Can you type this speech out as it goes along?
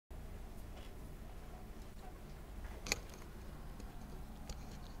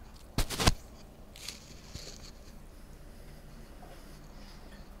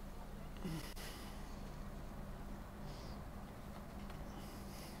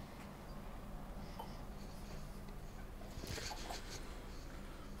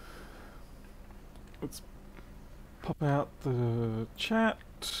Let's pop out the chat.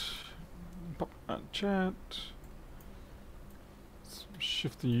 Pop out chat. Let's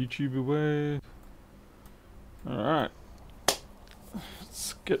shift the YouTube away. Alright.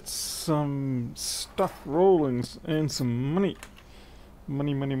 Let's get some stuff rolling and some money.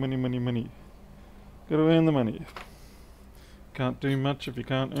 Money, money, money, money, money. Gotta earn the money. Can't do much if you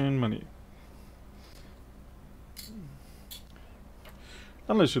can't earn money.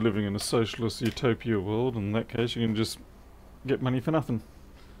 Unless you're living in a socialist utopia world, in that case you can just get money for nothing.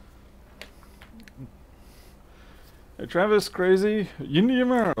 Hey Travis, crazy,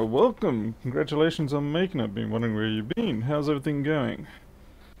 Yamara, welcome. Congratulations on making it. Been wondering where you've been. How's everything going?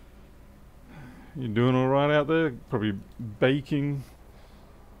 You doing alright out there? Probably baking.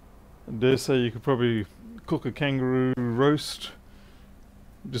 I dare say you could probably cook a kangaroo roast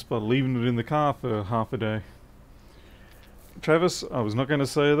just by leaving it in the car for half a day. Travis, I was not going to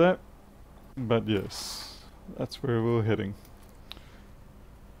say that, but yes, that's where we're heading.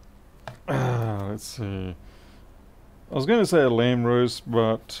 Let's see. I was going to say a lamb roast,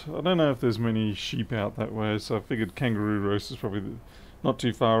 but I don't know if there's many sheep out that way, so I figured kangaroo roast is probably not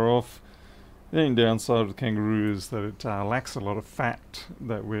too far off. The only downside of the kangaroo is that it lacks a lot of fat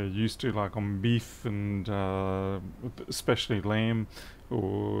that we're used to, like on beef and especially lamb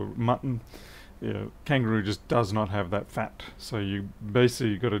or mutton. Yeah, kangaroo just does not have that fat, so you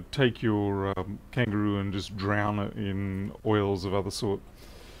basically got to take your kangaroo and just drown it in oils of other sort.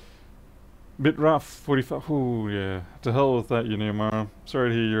 Bit rough, 45. Oh yeah, to hell with that, Mara. Sorry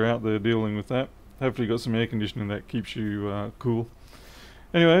to hear you're out there dealing with that. Hopefully you got some air conditioning that keeps you cool.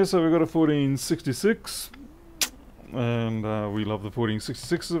 Anyway, so we've got a 1466, and we love the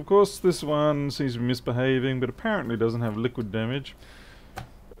 1466s, of course. This one seems to be misbehaving, but apparently doesn't have liquid damage.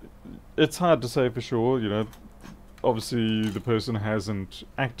 It's hard to say for sure, obviously the person hasn't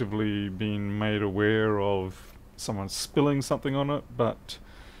actively been made aware of someone spilling something on it, but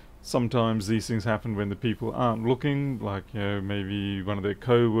sometimes these things happen when the people aren't looking, like, maybe one of their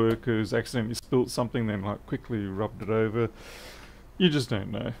co-workers accidentally spilt something, then like quickly rubbed it over. You just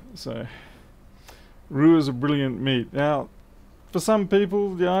don't know. So, roux is a brilliant meat. Now, for some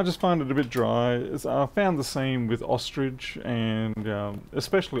people, yeah, I just find it a bit dry. I found the same with ostrich, and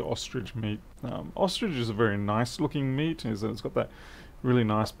especially ostrich meat. Ostrich is a very nice looking meat. It's got that really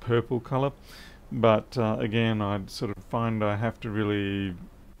nice purple colour. But again, I sort of find I have to really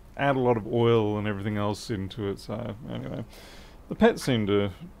add a lot of oil and everything else into it. So anyway, the pets seem to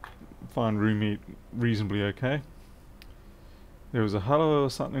find roux meat reasonably okay. There was a hello or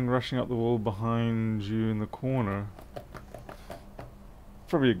something rushing up the wall behind you in the corner.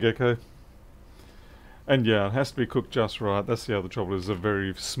 Probably a gecko. And yeah, it has to be cooked just right. That's the other trouble, is a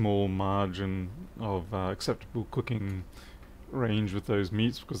very small margin of acceptable cooking range with those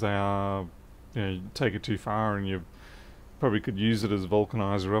meats, because they are, you take it too far and you probably could use it as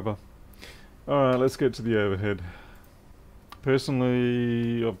vulcanized rubber. Alright, let's get to the overhead.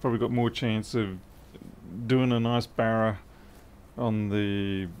 Personally, I've probably got more chance of doing a nice barra on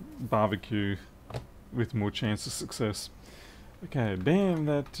the barbecue with more chance of success. Okay, damn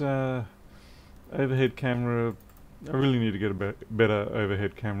that overhead camera. I really need to get a better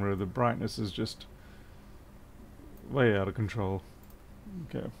overhead camera. The brightness is just way out of control.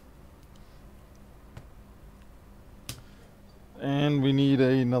 Okay. And we need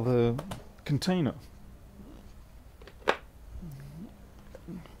another container.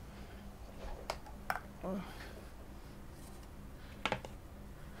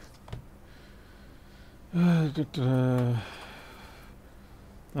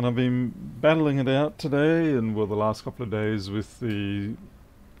 And I've been battling it out today, and well, the last couple of days, with the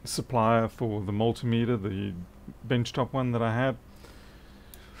supplier for the multimeter, the benchtop one that I had.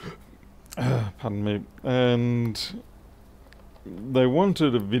 Pardon me. And they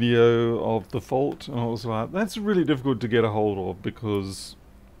wanted a video of the fault, and I was like, that's really difficult to get a hold of because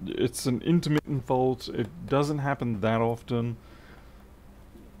it's an intermittent fault. It doesn't happen that often.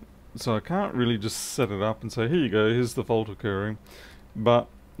 So I can't really just set it up and say, here you go, here's the fault occurring. But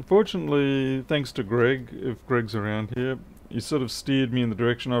fortunately, thanks to Greg, if Greg's around here, he sort of steered me in the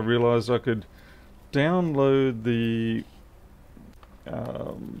direction I realized I could download the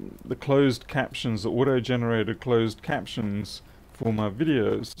closed captions, the auto-generated closed captions for my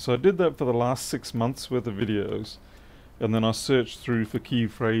videos. So I did that for the last 6 months worth of videos, and then I searched through for key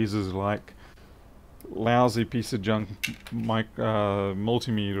phrases like lousy piece of junk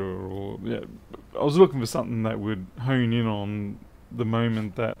multimeter, or yeah, I was looking for something that would hone in on the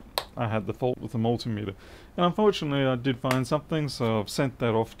moment that I had the fault with the multimeter, and unfortunately I did find something, so I've sent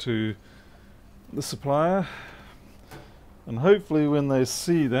that off to the supplier. And hopefully when they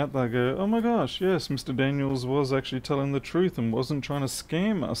see that, they'll go, oh my gosh, yes, Mr. Daniels was actually telling the truth and wasn't trying to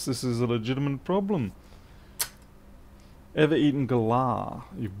scam us. This is a legitimate problem. Ever eaten galah?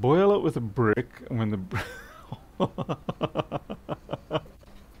 You boil it with a brick, and when the...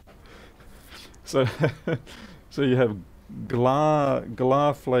 so, so you have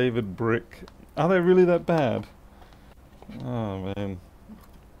galah flavored brick. Are they really that bad? Oh man.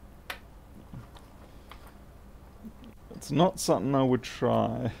 It's not something I would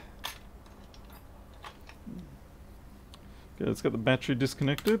try. Okay, let's get the battery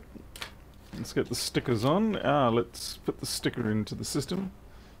disconnected. Let's get the stickers on. Let's put the sticker into the system.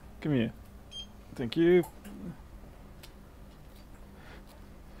 Come here. Thank you.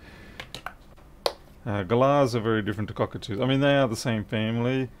 Galahs are very different to cockatoos. I mean, they are the same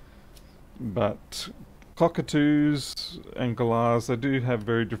family, but cockatoos and galahs, they do have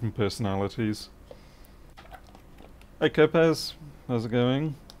very different personalities. Hey Kopaz, how's it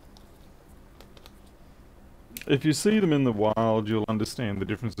going? If you see them in the wild, you'll understand the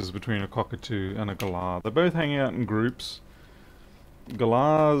differences between a cockatoo and a galah. They both hang out in groups.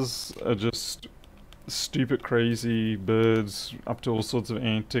 Galahs are just stupid, crazy birds, up to all sorts of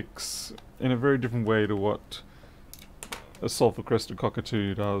antics, in a very different way to what a sulfur-crested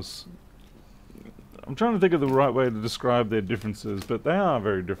cockatoo does. I'm trying to think of the right way to describe their differences, but they are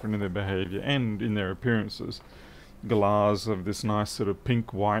very different in their behaviour and in their appearances. Galahs have this nice sort of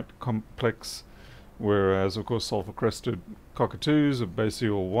pink-white complex, whereas of course sulfur-crested cockatoos are basically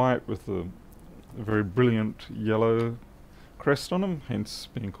all white with a very brilliant yellow crest on them, hence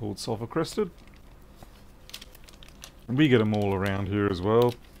being called sulfur-crested. We get them all around here as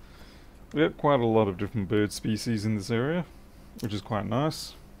well. We have quite a lot of different bird species in this area, which is quite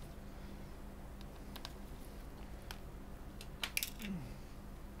nice.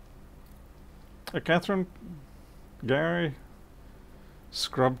 Hey Catherine, Gary,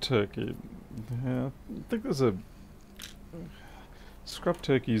 scrub turkey. Yeah, I think there's a... Scrub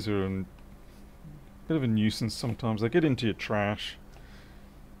turkeys are a bit of a nuisance sometimes. They get into your trash.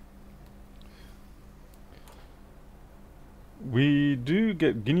 We do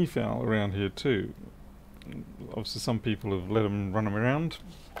get guinea fowl around here too. Obviously some people have let them run them around.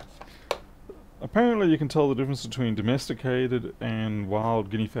 Apparently you can tell the difference between domesticated and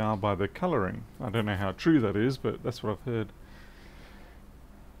wild guinea fowl by their colouring. I don't know how true that is, but that's what I've heard.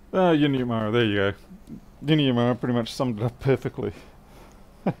 Yiniyamara, there you go. Yiniyamara pretty much summed it up perfectly.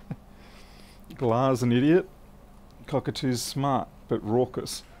 Galah's an idiot. Cockatoo's smart, but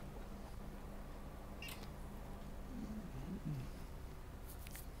raucous.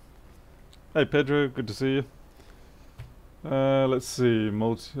 Hey Pedro, good to see you. Let's see,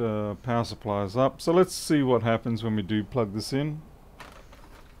 power supply is up. So let's see what happens when we do plug this in.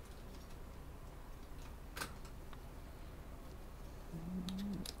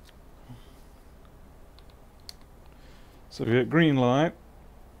 So we get green light,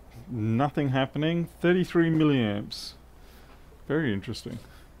 nothing happening, 33 milliamps. Very interesting.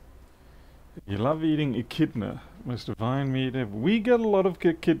 You love eating echidna, most divine meat ever. We get a lot of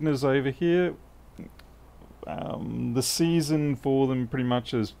echidnas over here. The season for them pretty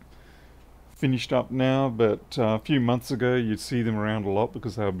much is finished up now, but a few months ago you'd see them around a lot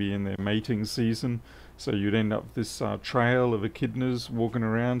because they'll be in their mating season. So you'd end up with this trail of echidnas walking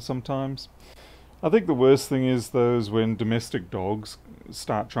around sometimes. I think the worst thing is those when domestic dogs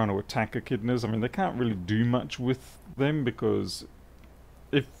start trying to attack echidnas. I mean, they can't really do much with them because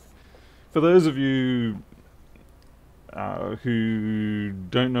for those of you who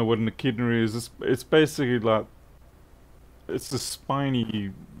don't know what an echidna is, it's basically like, it's a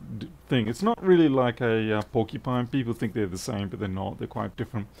spiny thing. It's not really like a porcupine. People think they're the same, but they're not. They're quite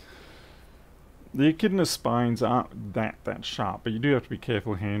different. The echidna spines aren't that sharp, but you do have to be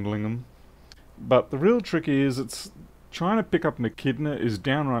careful handling them. But the real trick is, it's trying to pick up an echidna is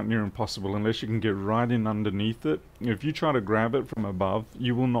downright near impossible unless you can get right in underneath it. If you try to grab it from above,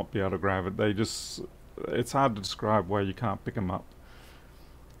 you will not be able to grab it. It's hard to describe why you can't pick them up.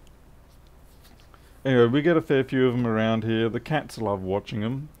 Anyway, we get a fair few of them around here. The cats love watching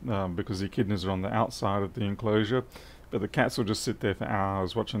them because the echidnas are on the outside of the enclosure. But the cats will just sit there for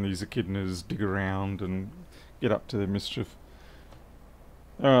hours watching these echidnas dig around and get up to their mischief.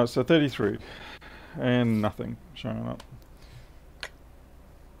 Alright, so 33. And nothing showing up.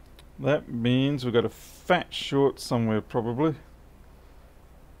 That means we've got a fat short somewhere probably.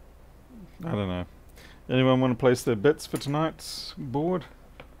 I don't know. Anyone want to place their bets for tonight's board?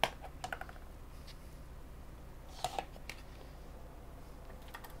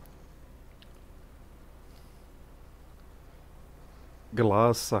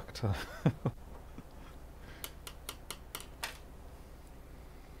 Glass sucked.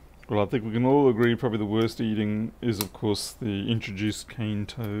 Well, I think we can all agree probably the worst eating is, of course, the introduced cane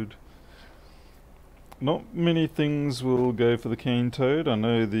toad. Not many things will go for the cane toad. I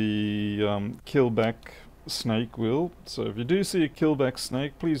know the killback snake will. So if you do see a killback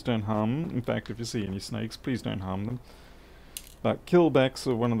snake, please don't harm them. In fact, if you see any snakes, please don't harm them. But killbacks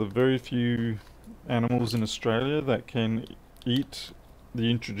are one of the very few animals in Australia that can eat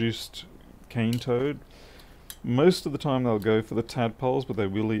the introduced cane toad. Most of the time they'll go for the tadpoles, but they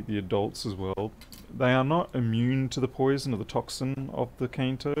will eat the adults as well. They are not immune to the poison or the toxin of the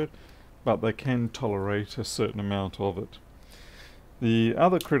cane toad, but they can tolerate a certain amount of it. The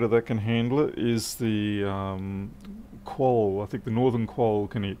other critter that can handle it is the quoll. I think the northern quoll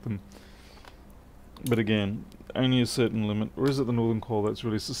can eat them. But again, only a certain limit. Or is it the northern quoll that's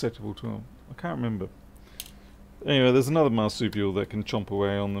really susceptible to them? I can't remember. Anyway, there's another marsupial that can chomp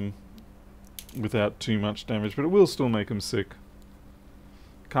away on them without too much damage, but it will still make them sick.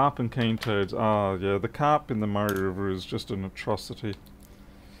 Carp and cane toads. Ah, yeah, the carp in the Murray River is just an atrocity.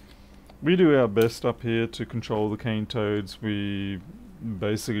 We do our best up here to control the cane toads. We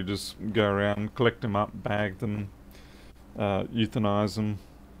basically just go around, collect them up, bag them, euthanize them.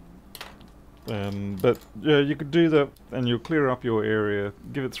 But yeah, you could do that and you'll clear up your area,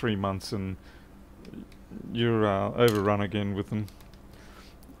 give it 3 months and you're overrun again with them.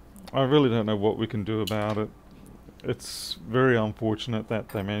 I really don't know what we can do about it. It's very unfortunate that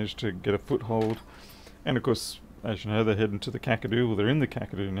they managed to get a foothold. And of course, as you know, they're heading to the Kakadu. Well, they're in the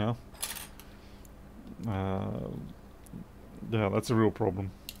Kakadu now. Yeah, that's a real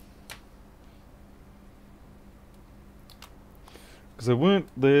problem. Because they weren't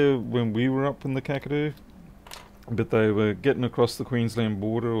there when we were up in the Kakadu, but they were getting across the Queensland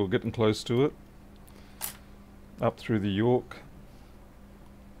border or getting close to it, up through the York.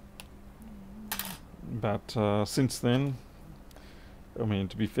 But since then, I mean,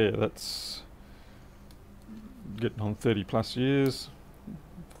 to be fair, that's getting on 30 plus years,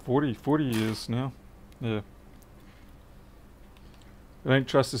 40 years now. Yeah. I don't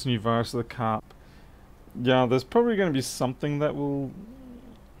trust this new virus of the carp. Yeah, there's probably going to be something that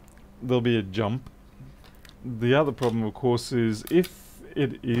there'll be a jump. The other problem, of course, is if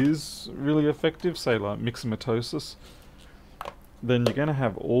it is really effective, say like myxomatosis, then you're going to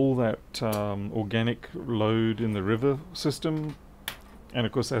have all that organic load in the river system, and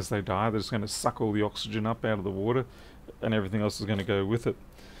of course as they die they're just going to suck all the oxygen up out of the water and everything else is going to go with it.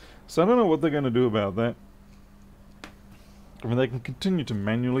 So I don't know what they're going to do about that. I mean, they can continue to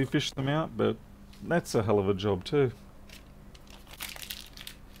manually fish them out, but that's a hell of a job too.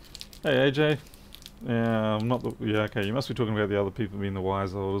 Hey AJ. Yeah, I'm not the... Yeah, okay, you must be talking about the other people being the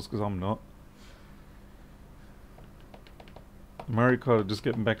wise holders, because I'm not. Murray cod are just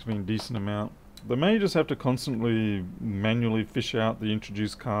getting back to being a decent amount. They may just have to constantly manually fish out the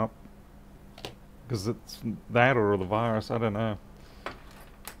introduced carp, because it's that or the virus, I don't know.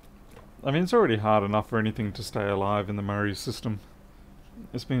 I mean, it's already hard enough for anything to stay alive in the Murray system.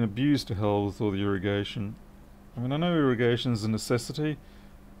 It's been abused to hell with all the irrigation. I mean, I know irrigation is a necessity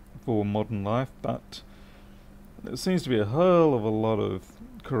for modern life, but there seems to be a hell of a lot of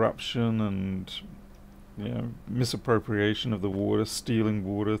corruption and, you know, misappropriation of the water, stealing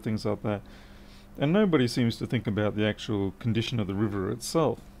water, things like that. And nobody seems to think about the actual condition of the river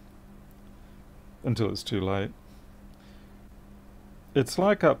itself until it's too late. It's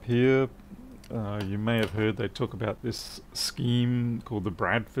like up here, you may have heard they talk about this scheme called the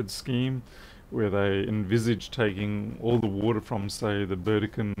Bradford scheme, where they envisage taking all the water from, say, the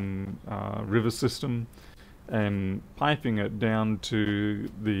Burdekin river system and piping it down to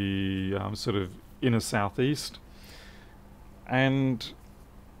the sort of inner southeast. And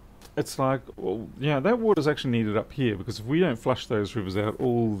it's like, well, yeah, that water's actually needed up here, because if we don't flush those rivers out,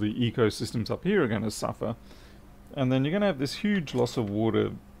 all the ecosystems up here are going to suffer. And then you're going to have this huge loss of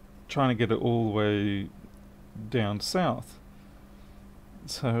water trying to get it all the way down south.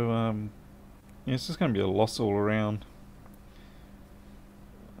 So, yeah, it's just going to be a loss all around.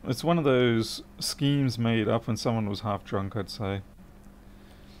 It's one of those schemes made up when someone was half drunk, I'd say.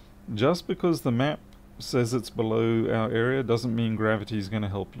 Just because the map says it's below our area doesn't mean gravity is going to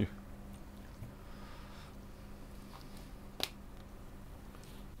help you.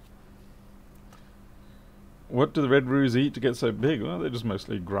 What do the red roos eat to get so big? Well, they're just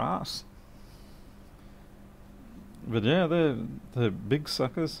mostly grass. But yeah, they're big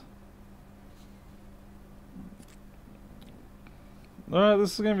suckers. Alright,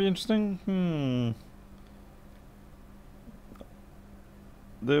 this is going to be interesting.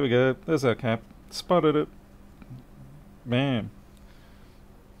 There we go. There's our cap. Spotted it. Bam.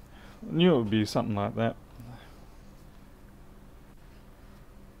 Knew it would be something like that.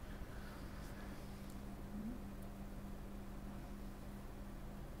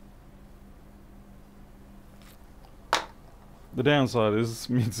 The downside is this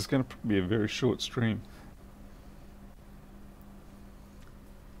means it's going to be a very short stream.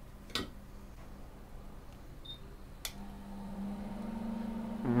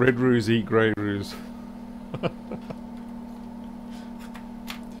 Red roos eat grey roos.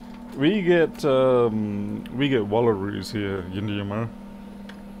 We get wallaroos here, Yindiyamara.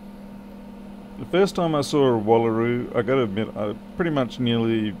 The first time I saw a wallaroo, I gotta admit, I pretty much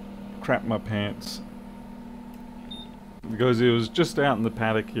nearly crapped my pants. Because he was just out in the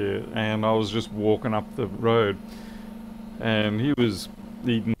paddock here, and I was just walking up the road. And he was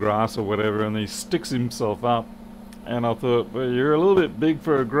eating grass or whatever, and he sticks himself up. And I thought, well, you're a little bit big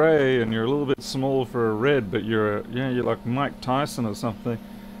for a grey, and you're a little bit small for a red, but you're like Mike Tyson or something.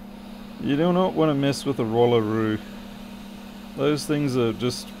 You do not want to mess with a wallaroo. Those things are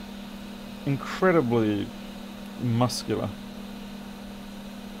just incredibly muscular.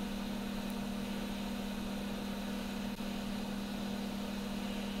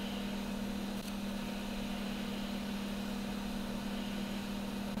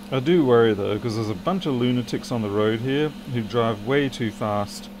 I do worry though, because there's a bunch of lunatics on the road here who drive way too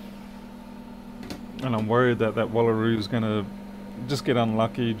fast. And I'm worried that that wallaroo is going to just get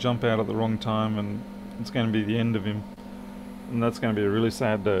unlucky, jump out at the wrong time, and it's going to be the end of him. And that's going to be a really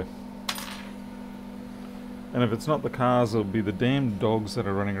sad day. And if it's not the cars, it'll be the damn dogs that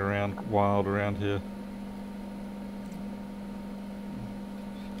are running around wild around here.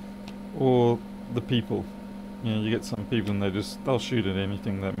 Or the people. You know, you get some people and they'll shoot at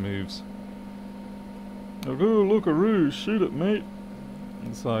anything that moves. Like, oh look, a roo, shoot it, mate.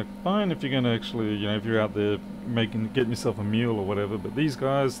 It's like, fine if you're gonna actually, you know, if you're out there getting yourself a meal or whatever, but these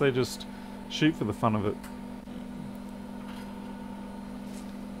guys, they just shoot for the fun of it.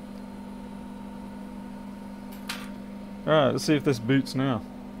 Alright, let's see if this boots now.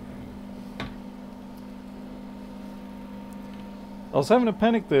 I was having a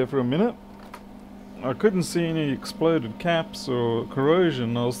panic there for a minute. I couldn't see any exploded caps or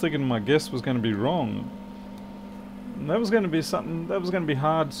corrosion. I was thinking my guess was going to be wrong. And that was going to be something, that was going to be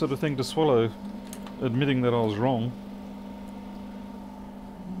hard sort of thing to swallow, admitting that I was wrong.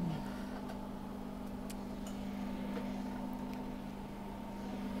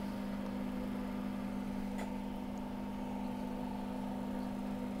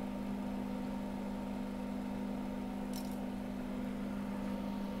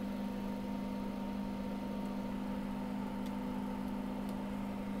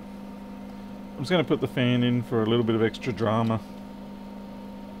 I'm just going to put the fan in for a little bit of extra drama.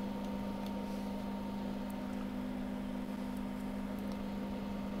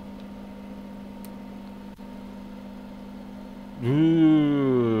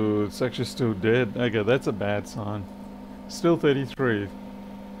 Ooh, it's actually still dead. Okay, that's a bad sign. Still 33.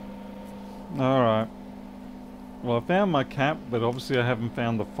 Alright. Well, I found my cap, but obviously I haven't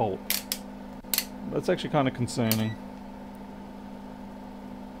found the fault. That's actually kind of concerning.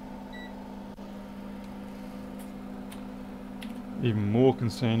 Even more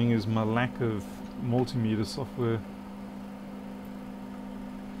concerning is my lack of multimeter software.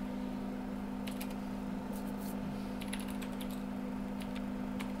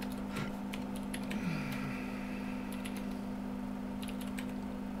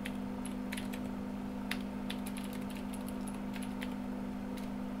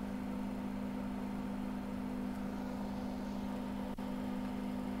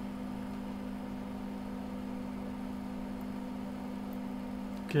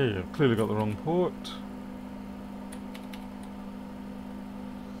 Okay, I've clearly got the wrong port.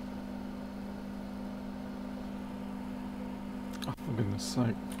 Oh, for goodness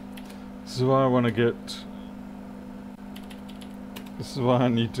sake. This is why I want to get... This is why I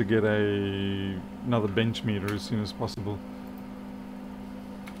need to get another bench meter as soon as possible.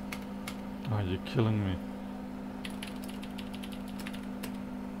 Oh, you're killing me.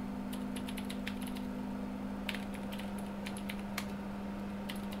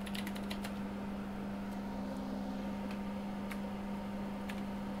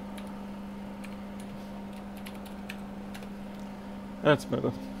 That's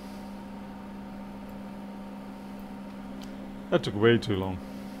better. That took way too long.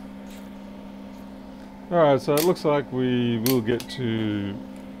 Alright, so it looks like we will get to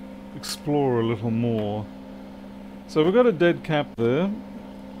explore a little more. So we've got a dead cap there,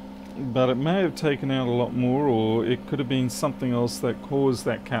 but it may have taken out a lot more, or it could have been something else that caused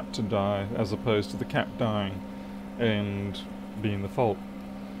that cap to die, as opposed to the cap dying and being the fault.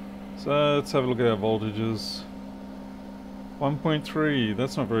 So let's have a look at our voltages. 1.3,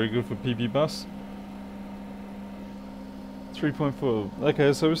 that's not very good for PP bus. 3.4,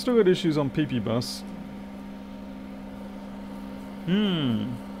 okay, so we've still got issues on PP bus.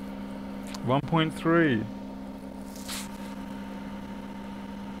 Hmm. 1.3.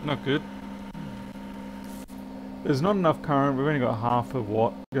 Not good. There's not enough current. We've only got half a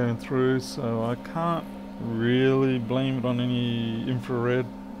watt going through, so I can't really blame it on any infrared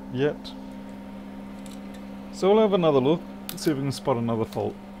yet. So we'll have another look, see if we can spot another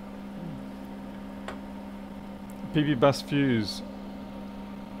fault. PP bus fuse.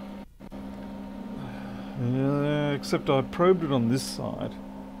 Yeah, except I probed it on this side.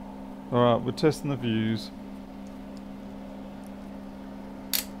 Alright, we're testing the fuse.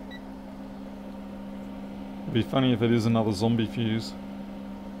 It'd be funny if it is another zombie fuse.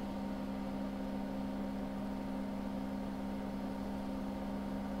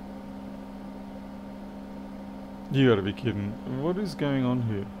 You gotta be kidding. What is going on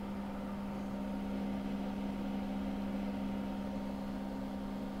here?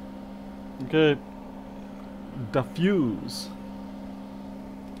 Okay. Diffuse.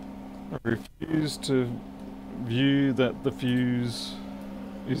 I refuse to view that the fuse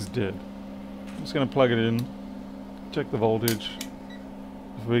is dead. I'm just going to plug it in, check the voltage.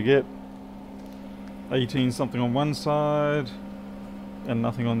 If we get 18 something on one side and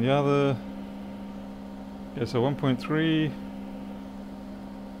nothing on the other. Okay, so 1.3,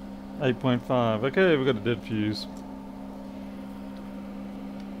 8.5. Okay, we've got a dead fuse.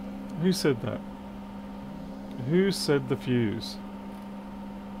 Who said that? Who said the fuse?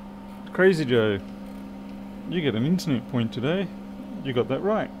 Crazy Joe, you get an internet point today. You got that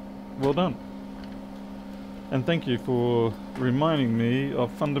right. Well done. And thank you for reminding me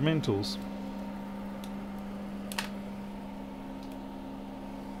of fundamentals.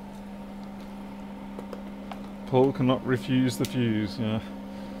 Paul cannot refuse the fuse, yeah.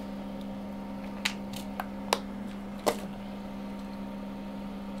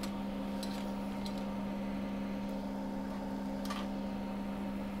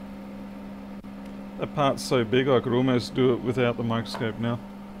 That part's so big I could almost do it without the microscope now.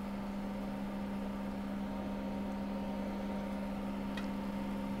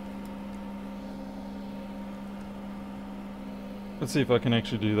 Let's see if I can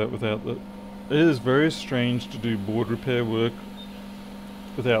actually do that without the... It is very strange to do board repair work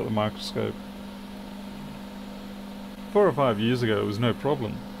without the microscope. 4 or 5 years ago it was no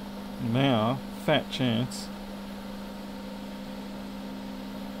problem. Now, fat chance.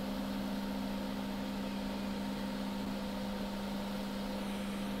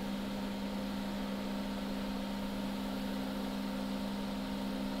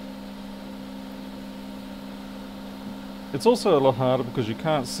 It's also a lot harder because you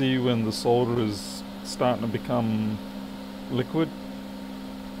can't see when the solder is starting to become liquid.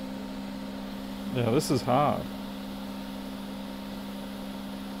 Yeah, this is hard.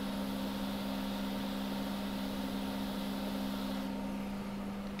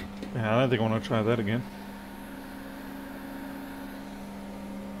 Yeah, I don't think I want to try that again.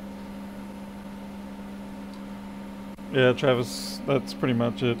 Yeah, Travis, that's pretty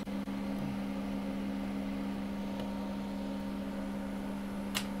much it.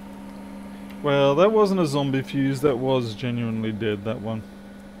 Well, that wasn't a zombie fuse, that was genuinely dead, that one.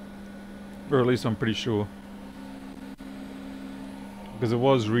 Or at least I'm pretty sure. Because it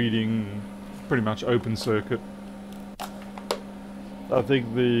was reading pretty much open circuit. I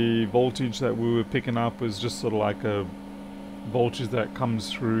think the voltage that we were picking up was just sort of like a voltage that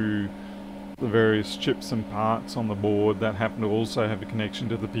comes through the various chips and parts on the board that happen to also have a connection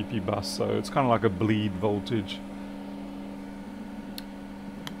to the PP bus, so it's kind of like a bleed voltage.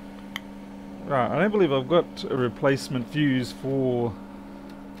 Right, I don't believe I've got a replacement fuse for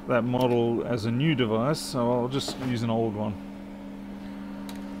that model as a new device, so I'll just use an old one.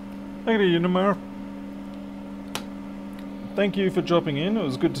 Thank you, Unimar. Thank you for dropping in, it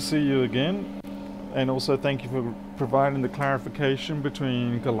was good to see you again. And also thank you for providing the clarification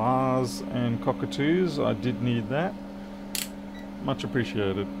between galahs and cockatoos. I did need that. Much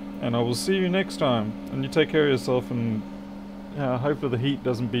appreciated. And I will see you next time. And you take care of yourself, and hopefully the heat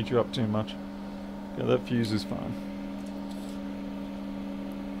doesn't beat you up too much. Yeah, that fuse is fine.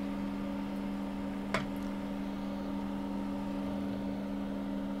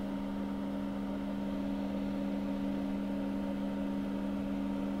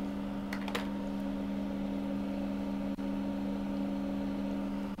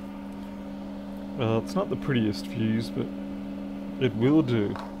 Well, it's not the prettiest fuse, but it will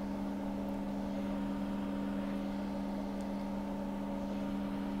do.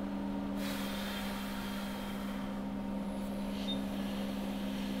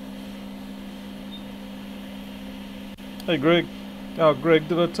 Hey Greg. Oh Greg,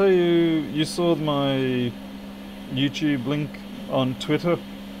 did I tell you you saw my YouTube link on Twitter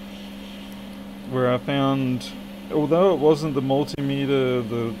where I found, although it wasn't the multimeter,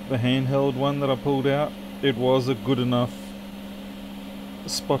 the handheld one that I pulled out, it was a good enough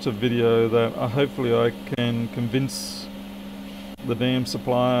spot of video that hopefully I can convince the damn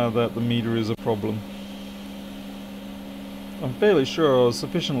supplier that the meter is a problem. I'm fairly sure I was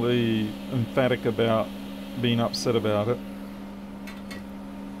sufficiently emphatic about being upset about it.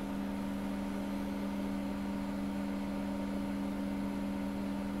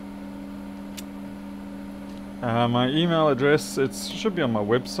 My email address, it should be on my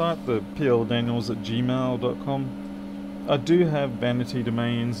website, the pldaniels@gmail.com. I do have vanity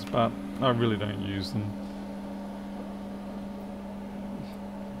domains, but I really don't use them.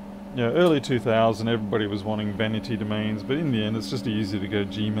 Yeah, early 2000, everybody was wanting vanity domains, but in the end, it's just easy to go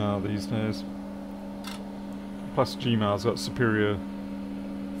Gmail these days. Plus, Gmail's got superior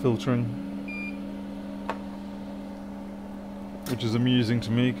filtering, which is amusing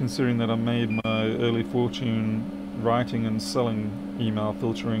to me, considering that I made my early fortune writing and selling email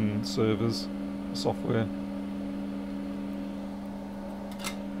filtering servers software.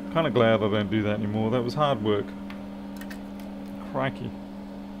 Kind of glad I don't do that anymore. That was hard work. Crikey.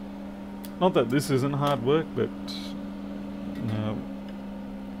 Not that this isn't hard work, but no,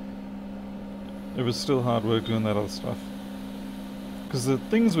 it was still hard work doing that other stuff. Because the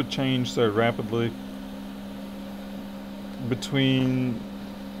things would change so rapidly between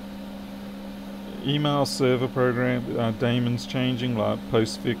email server program, daemons changing like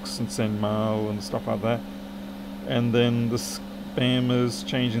postfix and sendmail and stuff like that, and then the spammers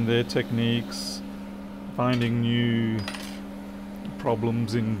changing their techniques, finding new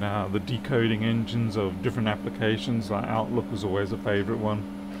problems in the decoding engines of different applications, like Outlook was always a favorite one,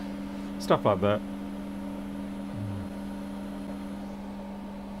 stuff like that.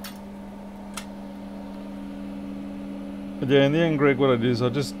 But yeah, in the end, Greg, what I did is I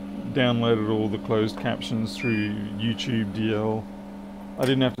just downloaded all the closed captions through YouTube DL. I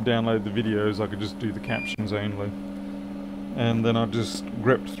didn't have to download the videos, I could just do the captions only. And then I just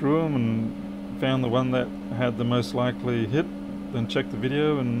grepped through them and found the one that had the most likely hit, then checked the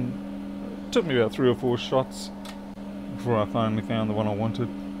video, and it took me about 3 or 4 shots before I finally found the one I wanted.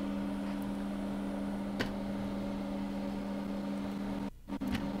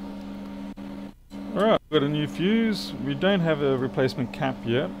 Alright, got a new fuse. We don't have a replacement cap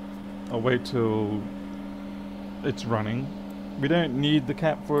yet. I'll wait till it's running. We don't need the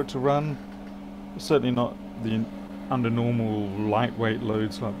cap for it to run. Certainly not under normal lightweight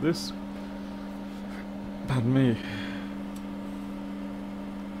loads like this. Pardon me.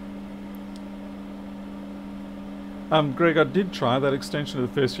 Greg, I did try that extension the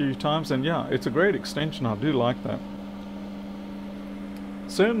first few times, and yeah, it's a great extension. I do like that.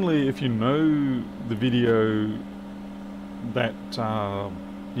 Certainly, if you know the video that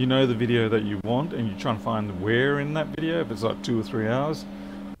you want, and you're trying to find where in that video, if it's like 2 or 3 hours,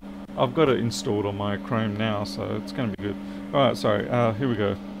 I've got it installed on my Chrome now, so it's going to be good. Alright, sorry, here we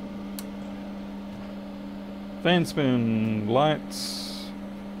go. Fanspin lights.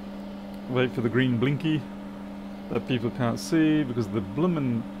 Wait for the green blinky that people can't see because the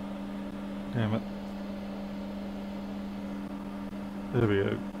bloomin'... Damn it. There we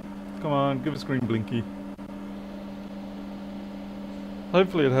go. Come on, give us green blinky.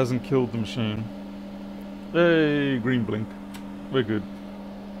 Hopefully it hasn't killed the machine. Hey, green blink. We're good.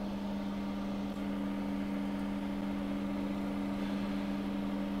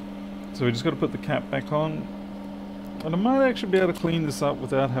 So we just got to put the cap back on. And I might actually be able to clean this up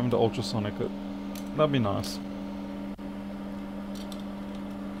without having to ultrasonic it. That'd be nice.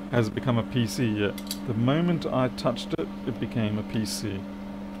 Has it become a PC yet? The moment I touched it, it became a PC.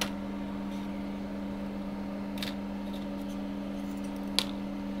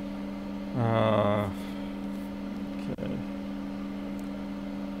 Okay.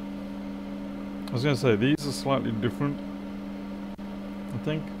 I was going to say, these are slightly different, I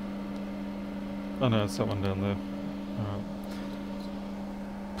think. Oh no, it's that one down there.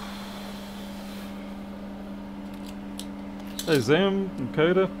 Hey Zam and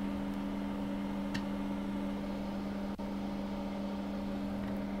Coda.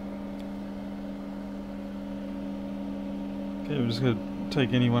 Okay, we're just going to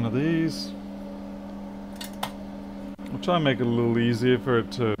take any one of these. I'll try and make it a little easier for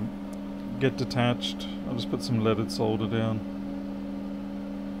it to get detached. I'll just put some leaded solder down.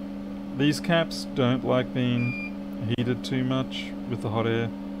 These caps don't like being heated too much with the hot air.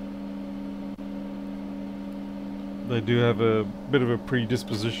 They do have a bit of a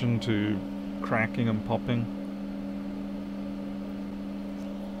predisposition to cracking and popping.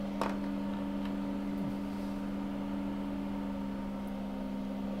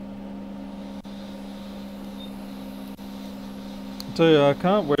 tell you, I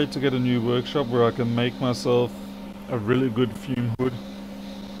can't wait to get a new workshop where I can make myself a really good fume hood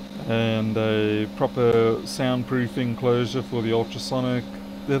and a proper soundproof enclosure for the ultrasonic.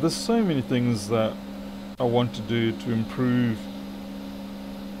 There's so many things that I want to do to improve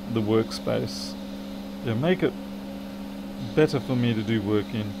the workspace. Yeah, make it better for me to do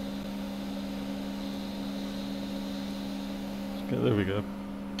work in. Okay, there we go.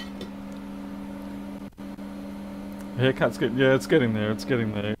 Haircut's it's getting there, it's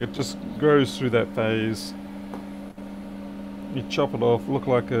getting there. It just grows through that phase. You chop it off, look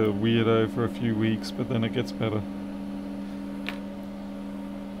like a weirdo for a few weeks, but then it gets better.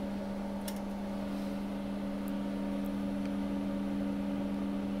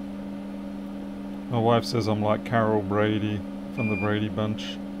 My wife says I'm like Carol Brady from the Brady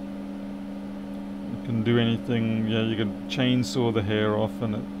Bunch. You can do anything, yeah, you can chainsaw the hair off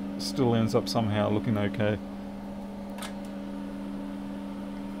and it still ends up somehow looking okay.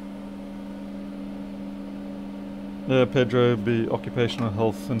 Yeah, Pedro would be occupational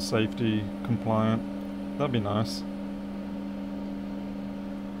health and safety compliant. That'd be nice.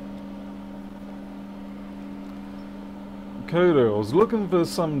 Kodo, I was looking for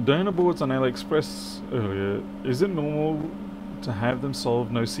some donor boards on AliExpress earlier. Is it normal to have them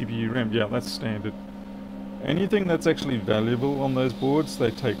solve no CPU RAM? Yeah, that's standard. Anything that's actually valuable on those boards,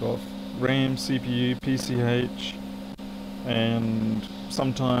 they take off. RAM, CPU, PCH, and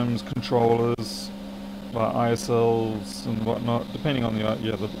sometimes controllers, like ISLs and whatnot, depending on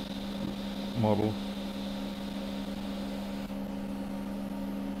the model.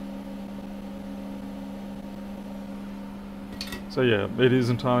 So yeah, it is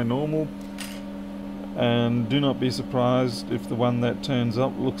entirely normal, and do not be surprised if the one that turns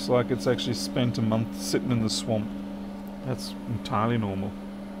up looks like it's actually spent a month sitting in the swamp. That's entirely normal.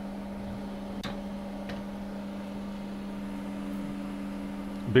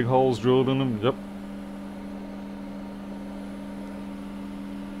 Big holes drilled in them, yep.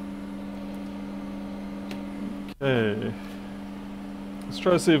 Okay, let's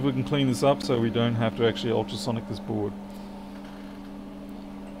try to see if we can clean this up so we don't have to actually ultrasonic this board.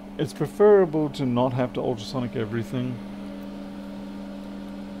 It's preferable to not have to ultrasonic everything.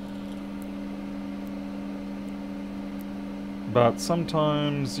 But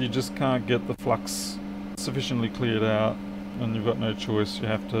sometimes you just can't get the flux sufficiently cleared out and you've got no choice, you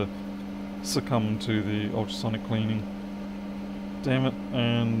have to succumb to the ultrasonic cleaning. Damn it,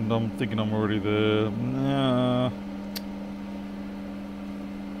 and I'm thinking I'm already there. Nah.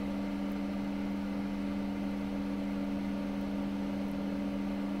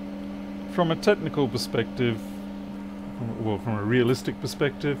 From a technical perspective, from a realistic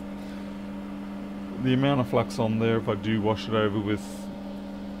perspective, the amount of flux on there, if I do wash it over with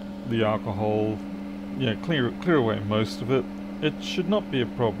the alcohol, yeah, clear away most of it, it should not be a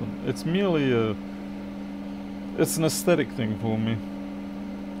problem. It's merely it's an aesthetic thing for me.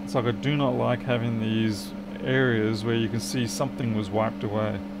 It's like I do not like having these areas where you can see something was wiped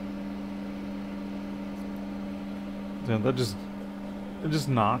away. Yeah, it just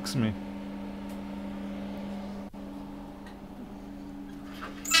knocks me.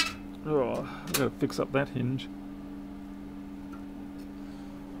 Oh, I gotta fix up that hinge.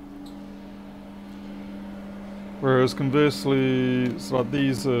 Whereas conversely, it's like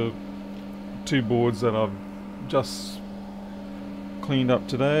these are two boards that I've just cleaned up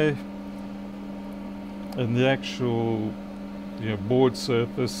today, and the actual board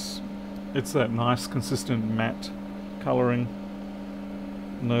surface, it's that nice consistent matte colouring,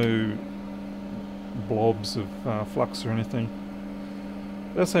 no blobs of flux or anything.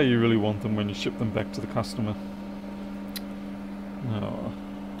 That's how you really want them when you ship them back to the customer.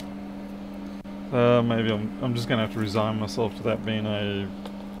 Maybe I'm just gonna have to resign myself to that being a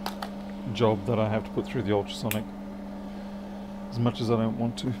job that I have to put through the ultrasonic, as much as I don't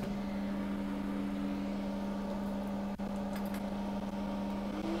want to.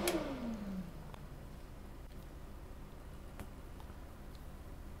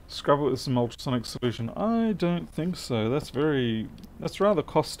 Scrub it with some ultrasonic solution. I don't think so. That's rather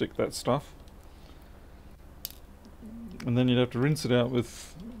caustic, that stuff. And then you'd have to rinse it out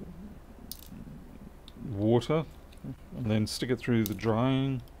with water and then stick it through the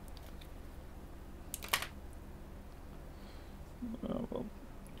drying. Well,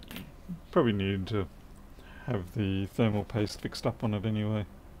 probably need to have the thermal paste fixed up on it anyway.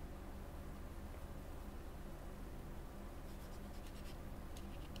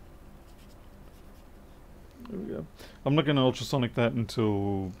 There we go. I'm not going to ultrasonic that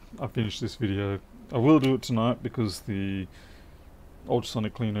until I finish this video. I will do it tonight because the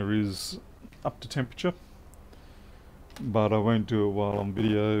ultrasonic cleaner is up to temperature. but I won't do it while on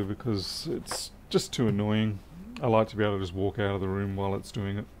video because it's just too annoying. I like to be able to just walk out of the room while it's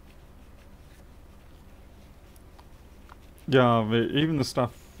doing it. Yeah, even the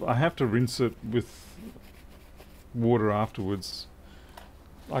stuff, I have to rinse it with water afterwards.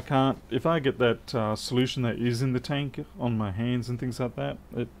 I can't, if I get that solution that is in the tank on my hands and things like that,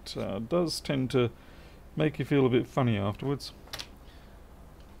 it does tend to make you feel a bit funny afterwards.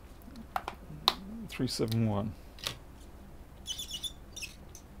 371.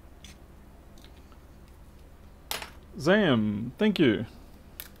 Zam, thank you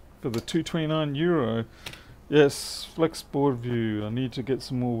for the €229. Yes, flex board view. I need to get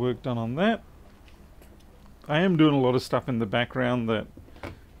some more work done on that. I am doing a lot of stuff in the background that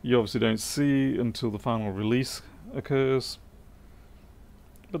you obviously don't see until the final release occurs.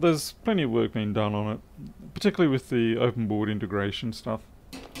 But there's plenty of work being done on it, particularly with the open board integration stuff.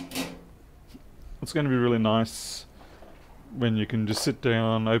 It's going to be really nice when you can just sit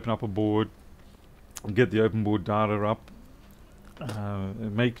down, open up a board, and get the open board data up,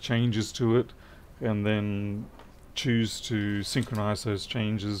 make changes to it, and then choose to synchronize those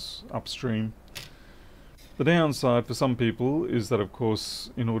changes upstream. The downside for some people is that, of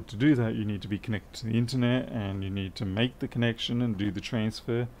course, in order to do that, you need to be connected to the internet and you need to make the connection and do the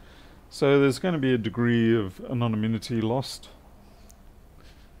transfer. So there's going to be a degree of anonymity lost.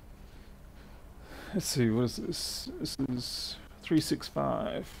 Let's see, what is this? This is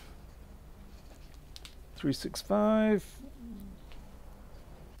 365. 365.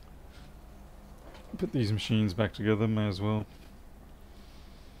 Put these machines back together, may as well.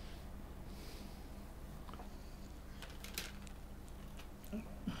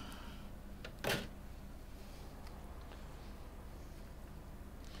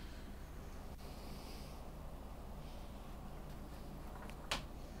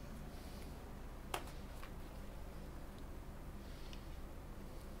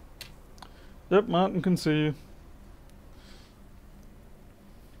 Yep, Martin can see you.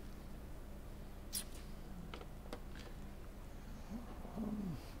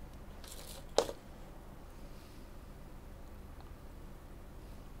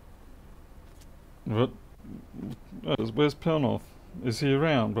 What? Where's Pelnoth? Is he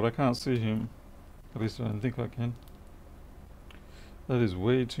around? But I can't see him. At least I don't think I can. That is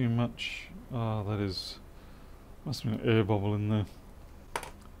way too much. Ah, that is... must be an air bubble in there.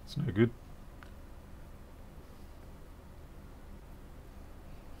 It's no good.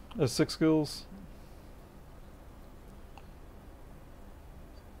 There's 6 skills.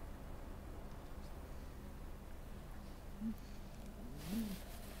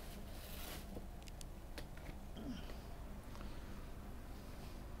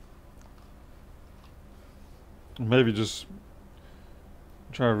 Maybe just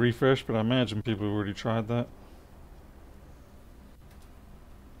try a refresh, but I imagine people have already tried that.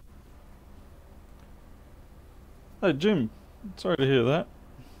 Hey Jim, sorry to hear that.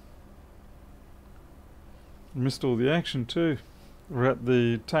 Missed all the action too. We're at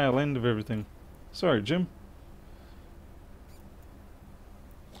the tail end of everything. Sorry, Jim.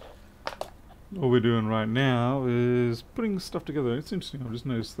 All we're doing right now is putting stuff together. It's interesting, I've just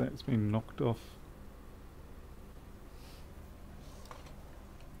noticed that it's been knocked off.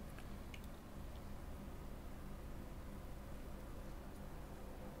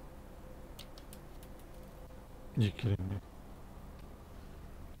 You're kidding me.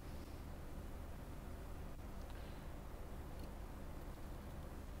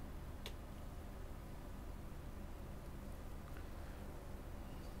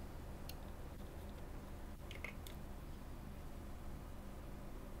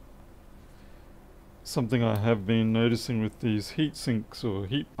 Something I have been noticing with these heat sinks or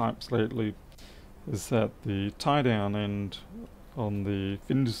heat pipes lately is that the tie down end on the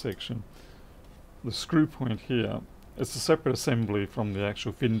fender section, the screw point here, it's a separate assembly from the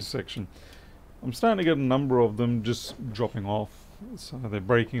actual fender section. I'm starting to get a number of them just dropping off, so they're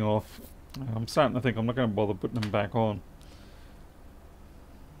breaking off. I'm starting to think I'm not going to bother putting them back on.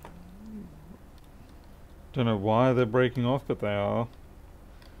 Don't know why they're breaking off, but they are.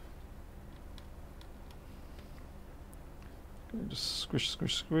 Just squish,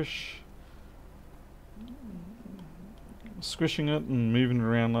 squish, squish. Squishing it and moving it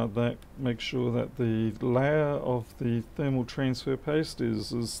around like that, make sure that the layer of the thermal transfer paste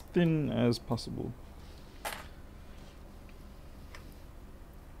is as thin as possible.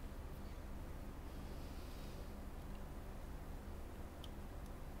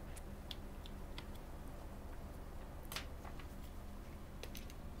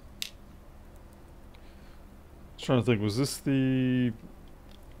 Trying to think, was this the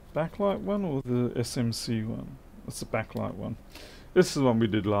backlight one or the SMC one? That's the backlight one. This is the one we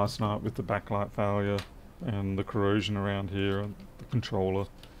did last night with the backlight failure and the corrosion around here and the controller.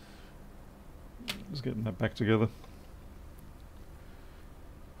 Just getting that back together.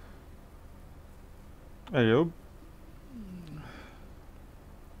 Hey yo.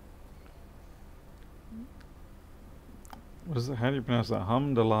 What is it? How do you pronounce that?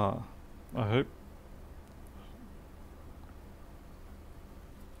 Alhamdulillah, I hope.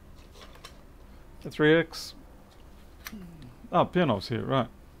 The 3X. Oh, pin-off's here, right.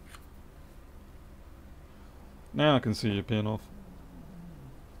 Now I can see your pin-off.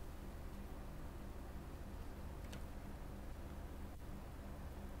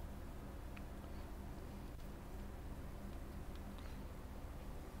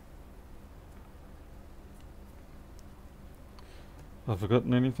 Have I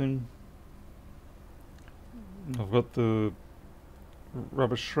forgotten anything? I've got the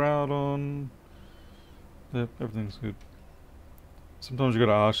rubber shroud on. Yep, everything's good. Sometimes you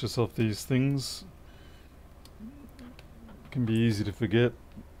gotta ask yourself these things. It can be easy to forget.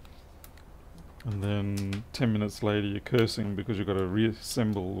 And then 10 minutes later you're cursing because you've got to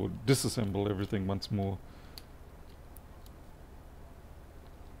reassemble or disassemble everything once more.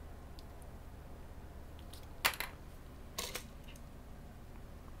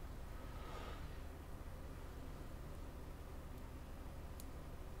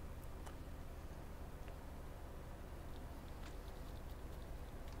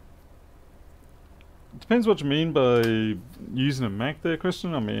 Depends what you mean by using a Mac there,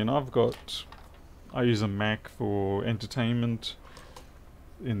 Christian. I mean, I use a Mac for entertainment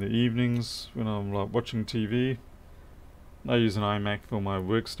in the evenings when I'm like watching TV. I use an iMac for my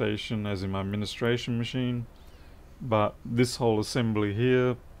workstation, as in my administration machine. But this whole assembly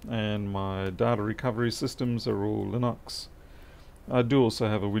here and my data recovery systems are all Linux. I do also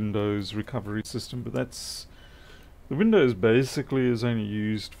have a Windows recovery system, but that's... The Windows basically is only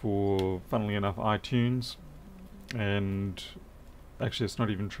used for, funnily enough, iTunes, and actually it's not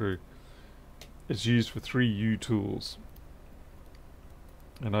even true. It's used for 3U tools.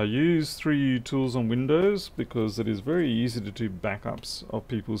 And I use 3U tools on Windows because it is very easy to do backups of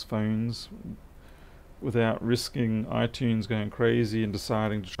people's phones without risking iTunes going crazy and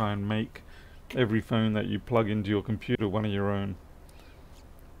deciding to try and make every phone that you plug into your computer one of your own.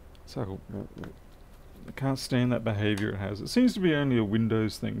 So I can't stand that behavior it has. It seems to be only a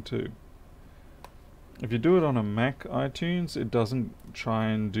Windows thing too. If you do it on a Mac iTunes, it doesn't try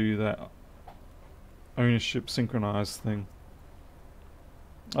and do that ownership synchronized thing.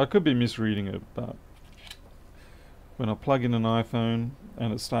 I could be misreading it, but when I plug in an iPhone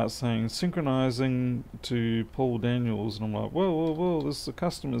and it starts saying synchronizing to Paul Daniels, and I'm like, whoa, whoa, whoa, this is a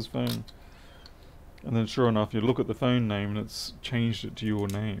customer's phone. And then sure enough, you look at the phone name and it's changed it to your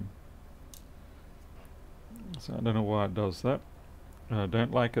name. So I don't know why it does that. I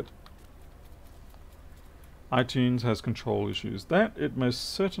don't like it. iTunes has control issues. That it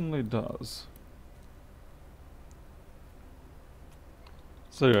most certainly does.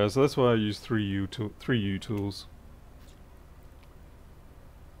 So yeah, so that's why I use 3U tools.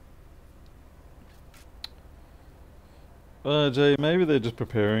 Jay, maybe they're just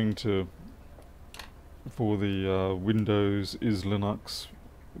preparing for the Windows is Linux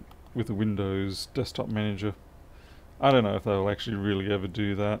with a Windows desktop manager. I don't know if they'll actually really ever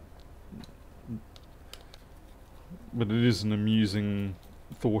do that, but it is an amusing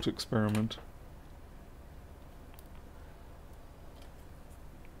thought experiment.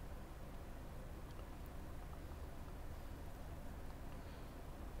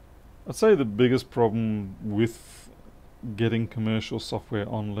 I'd say the biggest problem with getting commercial software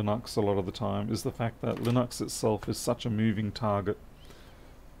on Linux a lot of the time is the fact that Linux itself is such a moving target.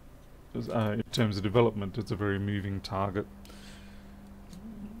 In terms of development, it's a very moving target.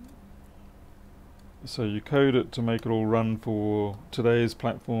 So you code it to make it all run for today's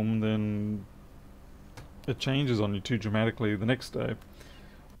platform, then it changes on you too dramatically the next day.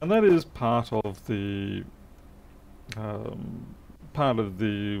 And that is part of the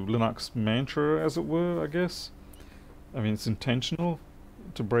Linux mantra, as it were, I guess. I mean, it's intentional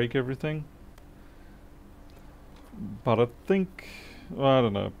to break everything. But I think, well, I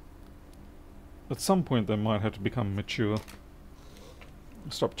don't know. At some point they might have to become mature.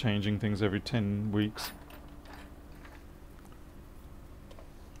 Stop changing things every 10 weeks.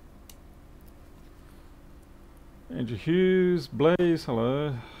 Andrew Hughes, Blaze,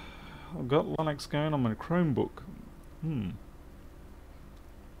 hello. I've got Linux going on my Chromebook.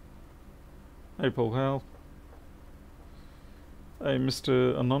 Hey Paul Hal. Hey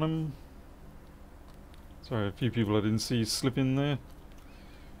Mr. Anonym. Sorry, a few people I didn't see slip in there.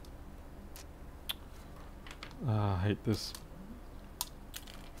 I hate this.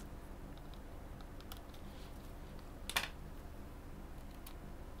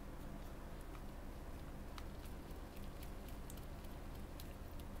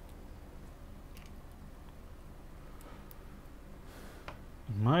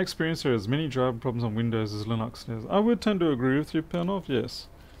 In my experience, there are as many driver problems on Windows as Linux does. I would tend to agree with you, Penov, yes.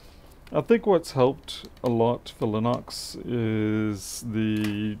 I think what's helped a lot for Linux is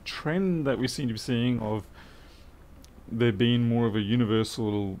the trend that we seem to be seeing of there being more of a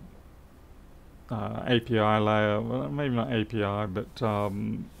universal API layer. Well, maybe not API, but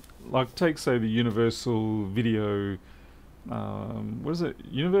like take, say, the universal video, what is it?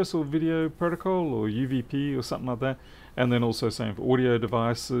 Universal Video Protocol or UVP or something like that. And then also same for audio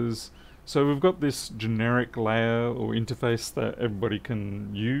devices. So we've got this generic layer or interface that everybody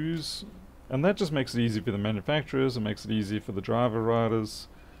can use, and that just makes it easy for the manufacturers, it makes it easy for the driver writers,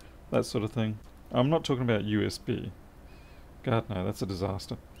 that sort of thing. I'm not talking about USB. God no, that's a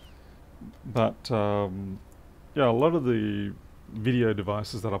disaster. But yeah, a lot of the video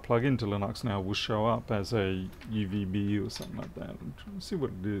devices that I plug into Linux now will show up as a UVB or something like that. I'm trying to see what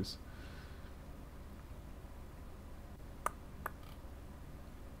it is.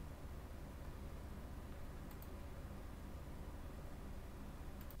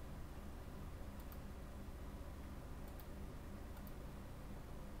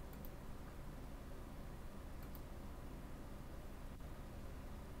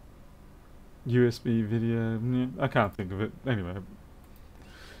 USB video, I can't think of it. Anyway.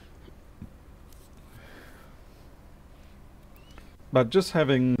 But just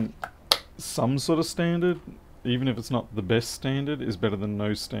having some sort of standard, even if it's not the best standard, is better than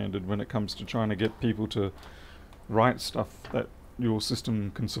no standard when it comes to trying to get people to write stuff that your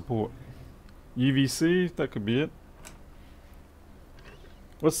system can support. UVC, that could be it.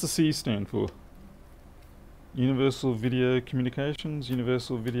 What's the C stand for? Universal Video Communications?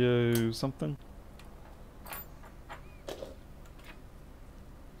 Universal Video something?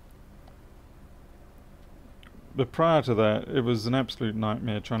 But prior to that, it was an absolute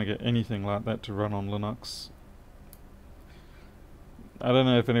nightmare trying to get anything like that to run on Linux. I don't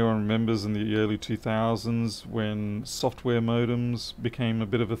know if anyone remembers in the early 2000s when software modems became a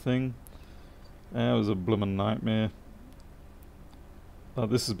bit of a thing. That was a bloomin' nightmare.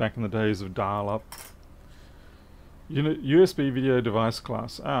 This is back in the days of dial-up. USB video device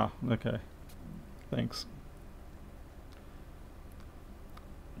class. Ah, okay. Thanks.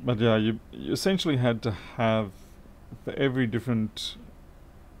 But yeah, you essentially had to have, for every different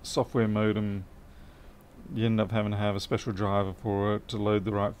software modem, you end up having to have a special driver for it to load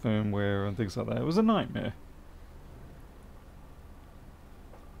the right firmware and things like that. It was a nightmare.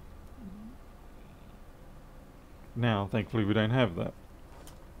 Now, thankfully, we don't have that.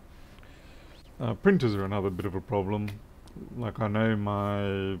 Printers are another bit of a problem. Like, I know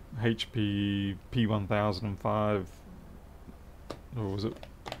my HP P1005, or was it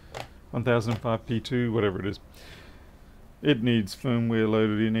 1005 P2, whatever it is. It needs firmware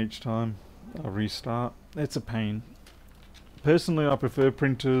loaded in each time I restart. It's a pain. Personally, I prefer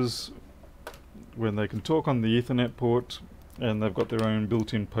printers when they can talk on the Ethernet port and they've got their own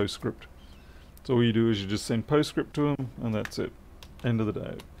built-in PostScript. So all you do is you just send PostScript to them and that's it. End of the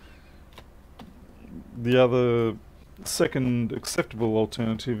day. The other second acceptable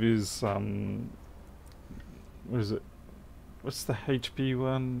alternative is what is it? What's the HP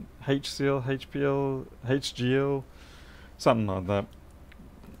one? HCL, HPL, HGL, something like that.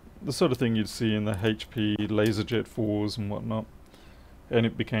 The sort of thing you'd see in the HP LaserJet 4s and whatnot. And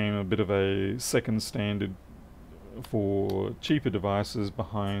it became a bit of a second standard for cheaper devices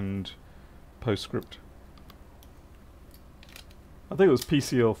behind PostScript. I think it was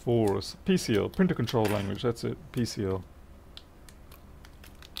PCL4 or PCL, Printer Control Language, that's it, PCL.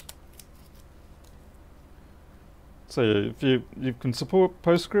 So if you can support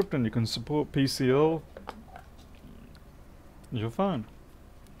PostScript and you can support PCL, you're fine.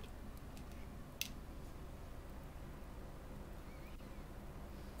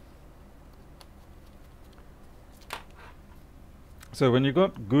 So when you've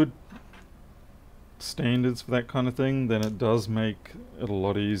got good standards for that kind of thing, then it does make it a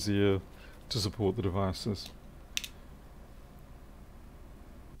lot easier to support the devices.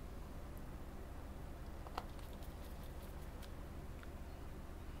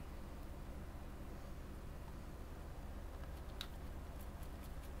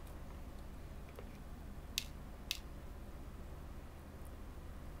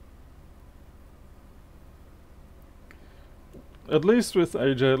 At least with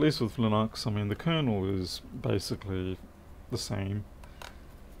AJ, at least with Linux, I mean the kernel is basically the same.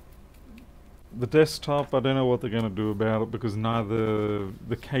 The desktop, I don't know what they're going to do about it because neither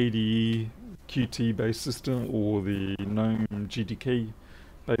the KDE Qt based system or the GNOME GTK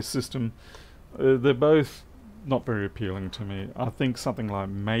based system, they're both not very appealing to me. I think something like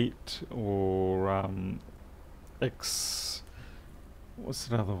Mate or X, what's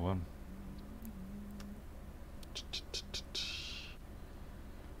the other one?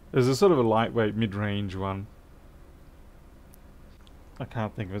 There's a sort of a lightweight mid-range one. I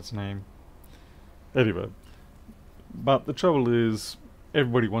can't think of its name. Anyway, but the trouble is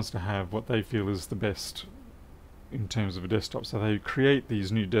everybody wants to have what they feel is the best in terms of a desktop, so they create these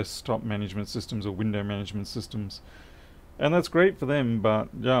new desktop management systems or window management systems, and that's great for them, but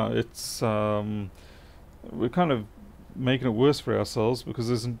yeah, it's we're kind of making it worse for ourselves because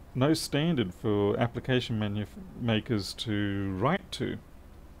there's no standard for application makers to write to.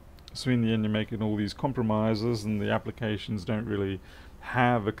 So in the end you're making all these compromises and the applications don't really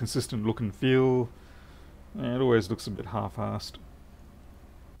have a consistent look and feel. It always looks a bit half-assed.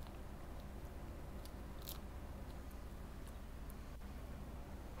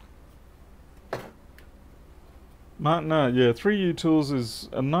 No, yeah, 3U Tools is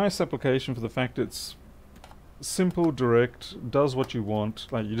a nice application for the fact it's simple, direct, does what you want.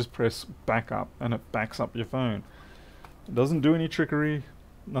 Like you just press backup and it backs up your phone. It doesn't do any trickery,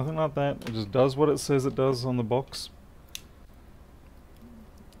 nothing like that. It just does what it says it does on the box.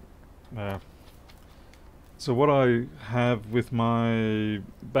 Yeah. So what I have with my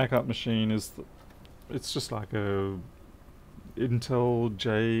backup machine is it's just like a Intel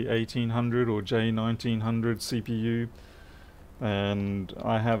J1800 or J1900 CPU, and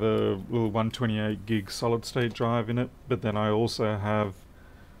I have a little 128 gig solid state drive in it, but then I also have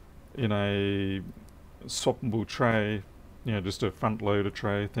in a swappable tray, you know, just a front loader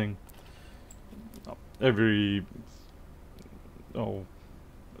tray thing. Every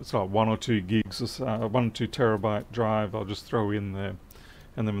it's like 1 or 2 gigs, 1 or 2 terabyte drive I'll just throw in there,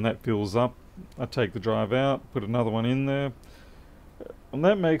 and then when that fills up I take the drive out, put another one in there, and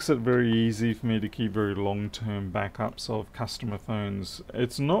that makes it very easy for me to keep very long-term backups of customer phones.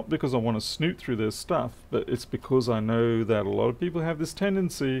 It's not because I want to snoop through their stuff, but it's because I know that a lot of people have this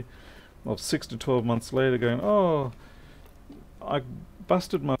tendency of 6 to 12 months later going, oh, I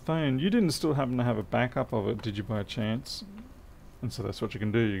busted my phone, you didn't still happen to have a backup of it, did you by chance? And so that's what you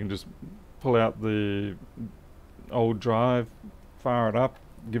can do. You can just pull out the old drive, fire it up,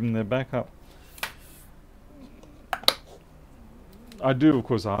 give them their backup. I do, of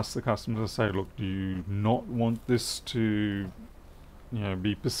course, ask the customer to say, look, do you not want this to, you know,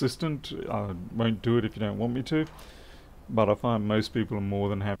 be persistent? I won't do it if you don't want me to. But I find most people are more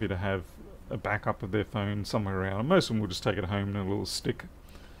than happy to have a backup of their phone somewhere around. And most of them will just take it home in a little stick.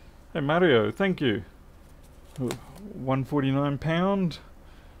 Hey Mario, thank you. £1.49.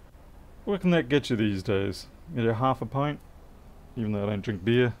 What can that get you these days? Get you half a pint? Even though I don't drink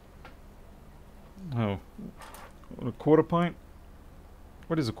beer. Oh, a quarter pint?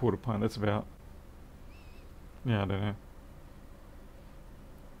 What is a quarter pint? That's about... yeah, I don't know.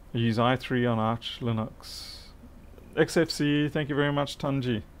 I use i3 on Arch Linux. XFCE, thank you very much,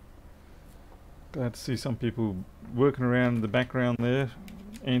 Tunji. Glad to see some people working around in the background there,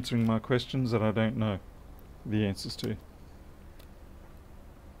 answering my questions that I don't know the answers to.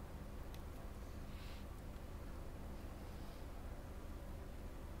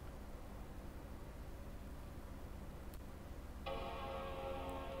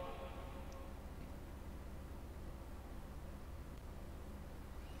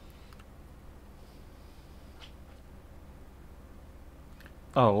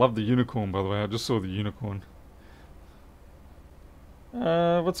 Oh, I love the unicorn, by the way. I just saw the unicorn.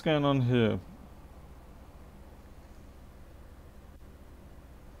 What's going on here?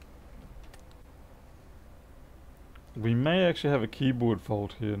 We may actually have a keyboard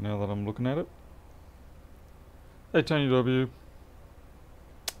fault here now that I'm looking at it. Hey Tony W.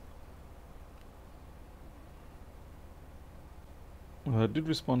 Well, I did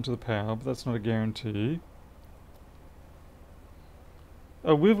respond to the power, but that's not a guarantee.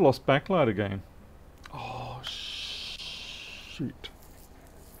 Oh, we've lost backlight again. Oh, shoot.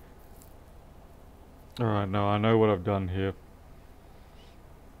 Alright, now I know what I've done here.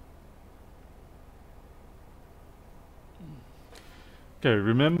 Okay,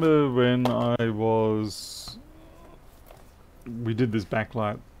 remember when we did this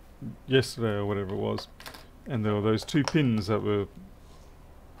backlight yesterday or whatever it was, and there were those 2 pins that were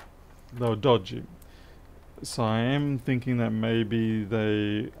dodgy. So I am thinking that maybe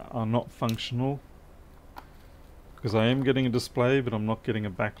they are not functional, because I am getting a display but I'm not getting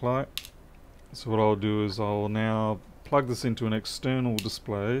a backlight. So what I'll do is I'll now plug this into an external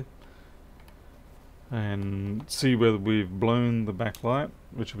display and see whether we've blown the backlight,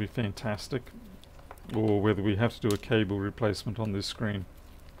 which will be fantastic, or whether we have to do a cable replacement on this screen.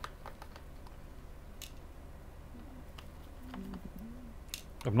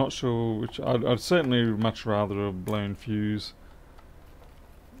 I'm not sure which. I'd certainly much rather a blown fuse.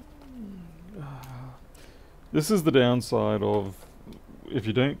 This is the downside of if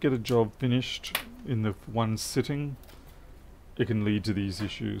you don't get a job finished in the one sitting, it can lead to these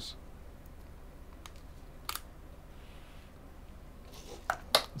issues.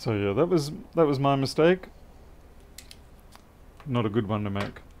 So yeah, that was my mistake. Not a good one to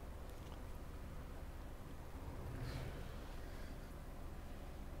make.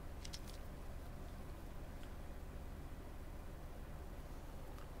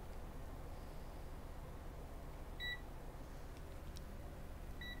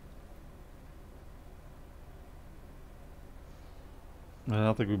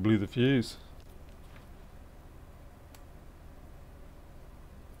 I think we blew the fuse.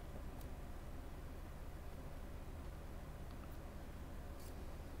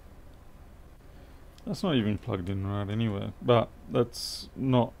 That's not even plugged in right anywhere, but that's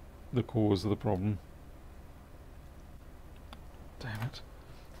not the cause of the problem. Damn it.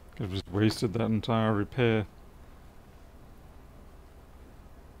 Could have just wasted that entire repair.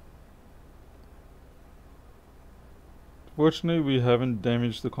 Fortunately, we haven't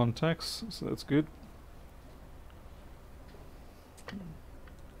damaged the contacts, so that's good. I'm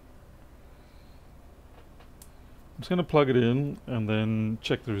just going to plug it in and then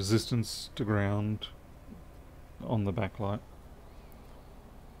check the resistance to ground on the backlight.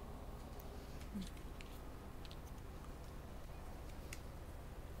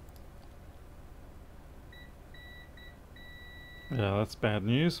 Yeah, that's bad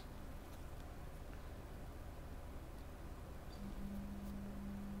news.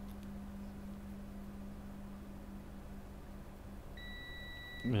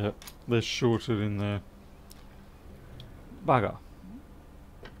 Yep, they're shorted in there. Bugger.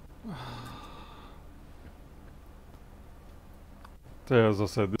 So as I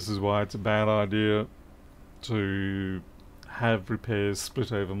said, this is why it's a bad idea to have repairs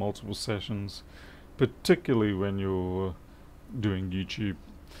split over multiple sessions, particularly when you're doing YouTube.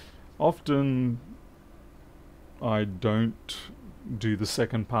 Often I don't do the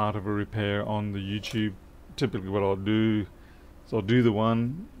second part of a repair on the YouTube. Typically what I'll do is I'll do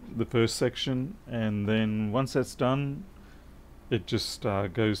the first section, and then once that's done, it just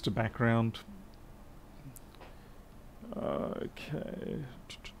goes to background. Okay.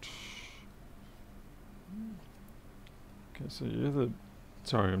 Okay, so yeah,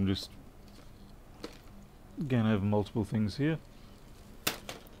 sorry, I'm just going over multiple things here.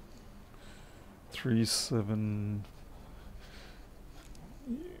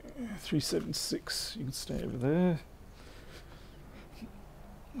 376, you can stay over there.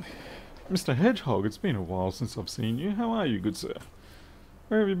 Mr. Hedgehog, it's been a while since I've seen you. How are you, good sir?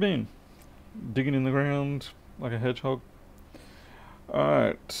 Where have you been? Digging in the ground like a hedgehog?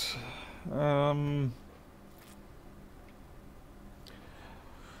 Alright.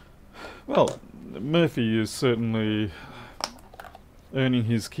 Well, Murphy is certainly earning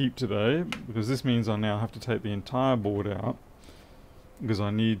his keep today, because this means I now have to take the entire board out, because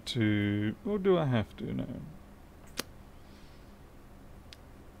I need to... or do I have to? No.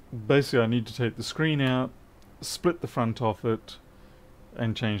 Basically I need to take the screen out, split the front off it,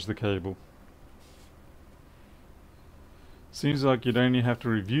 and change the cable. Seems like you'd only have to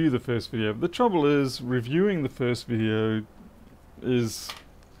review the first video, but the trouble is, reviewing the first video is...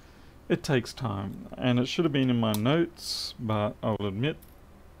 it takes time, and it should have been in my notes, but I'll admit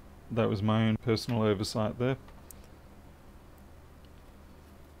that was my own personal oversight there.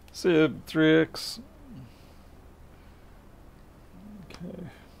 See ya, 3X. Okay.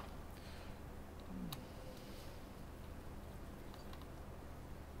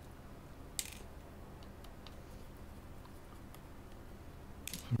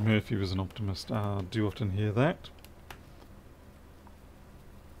 Murphy was an optimist. I do often hear that.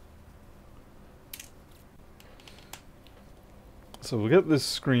 So we'll get this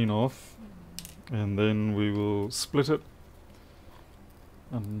screen off, and then we will split it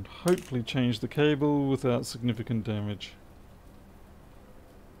and hopefully change the cable without significant damage.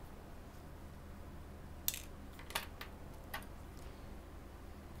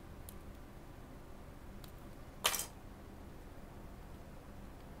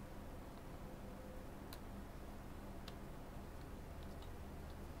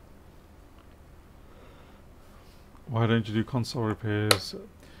 Why don't you do console repairs?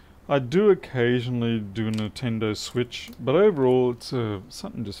 I do occasionally do a Nintendo Switch, but overall it's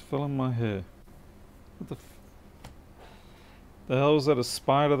something just fell in my hair. What the hell was that? A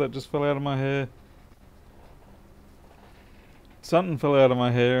spider that just fell out of my hair? Something fell out of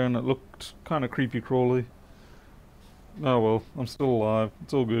my hair and it looked kind of creepy crawly. Oh well, I'm still alive.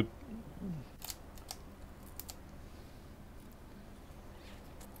 It's all good.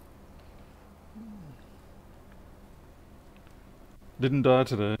 Didn't die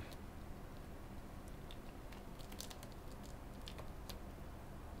today.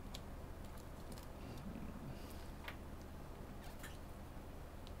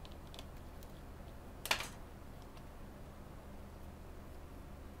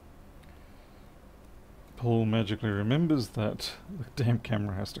 Paul magically remembers that the damn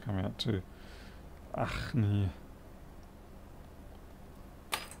camera has to come out too. Ach nee.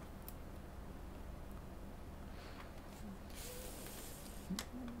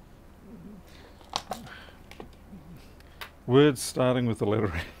 Words starting with the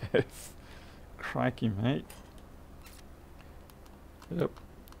letter F. Crikey, mate. Yep.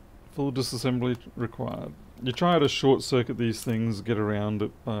 Full disassembly required. You try to short circuit these things, get around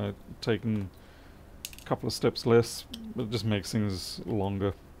it by taking a couple of steps less, but it just makes things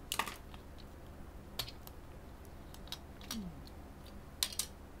longer.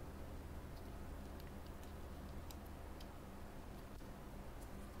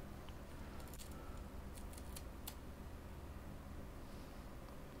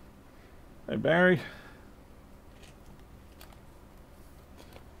 Hey Barry.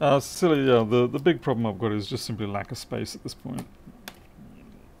 Silly, yeah, the big problem I've got is just simply lack of space at this point.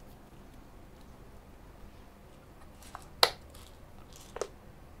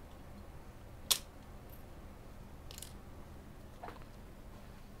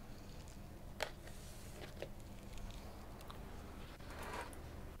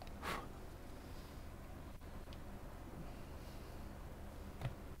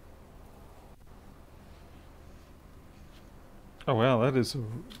 Oh wow, that is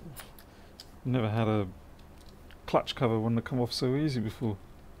never had a clutch cover wouldn't have come off so easy before.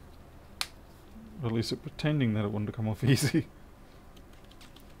 Or at least it pretending that it wouldn't have come off easy.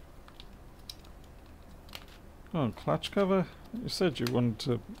 Oh, clutch cover? You said you wanted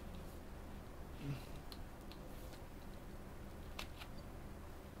to...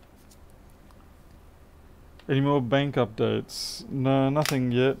 Any more bank updates? No,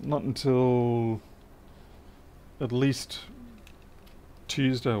 nothing yet. Not until at least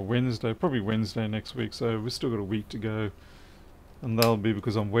Tuesday or Wednesday, probably Wednesday next week, so we've still got a week to go, and that'll be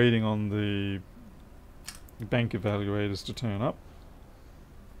because I'm waiting on the bank evaluators to turn up.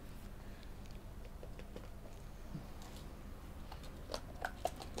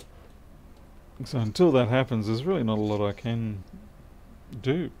 So until that happens, there's really not a lot I can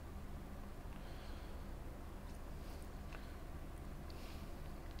do.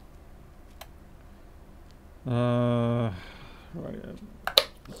 Right.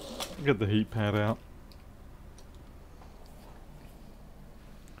 Get the heat pad out.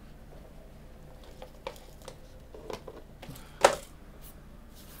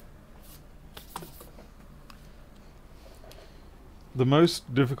 The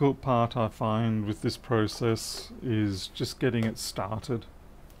most difficult part I find with this process is just getting it started.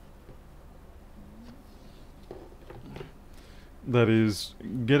 That is,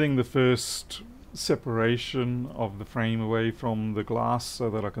 getting the first separation of the frame away from the glass so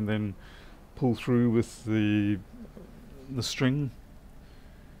that I can then pull through with the string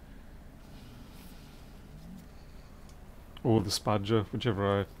or the spudger,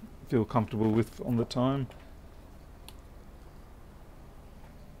 whichever I feel comfortable with on the time.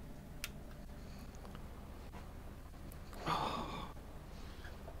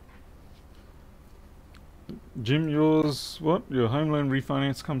 Jim, yours, what? Your home loan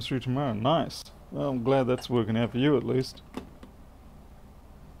refinance comes through tomorrow. Nice. Well, I'm glad that's working out for you at least.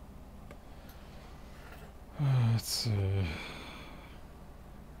 Let's see.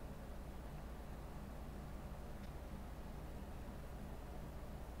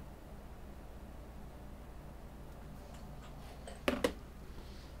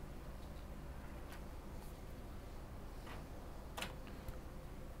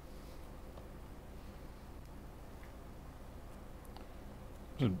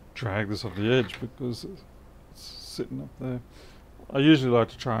 To drag this off the edge because it's sitting up there. I usually like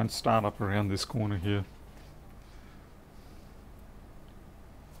to try and start up around this corner here.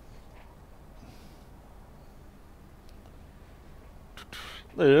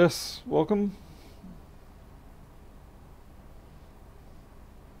 Yes, welcome.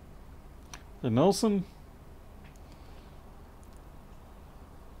 Hey Nelson.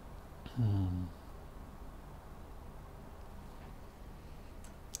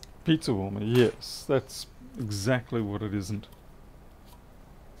 Pizza warmer, yes. That's exactly what it isn't.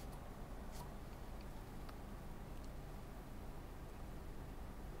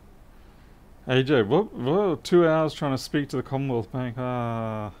 AJ, what 2 hours trying to speak to the Commonwealth Bank?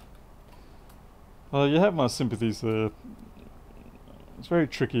 Ah. Well, you have my sympathies there. It's very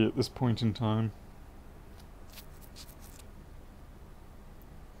tricky at this point in time.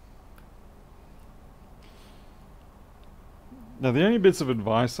 Now, the only bits of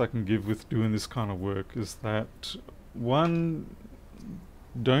advice I can give with doing this kind of work is that, one,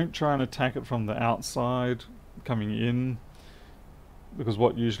 don't try and attack it from the outside coming in, because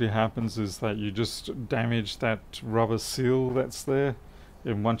what usually happens is that you just damage that rubber seal that's there,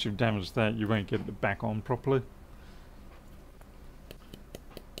 and once you've damaged that, you won't get it back on properly.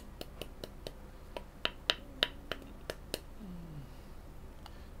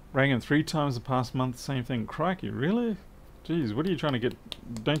 Rang him 3 times the past month, same thing. Crikey, really? Jeez, what are you trying to get?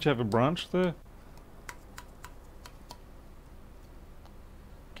 Don't you have a branch there?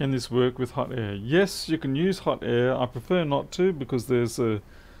 Can this work with hot air? Yes, you can use hot air. I prefer not to, because there's a...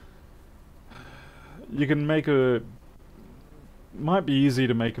 You can make a... Might be easy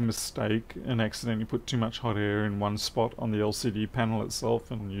to make a mistake and accidentally put too much hot air in one spot on the LCD panel itself,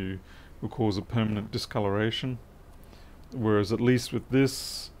 and you will cause a permanent discoloration. Whereas at least with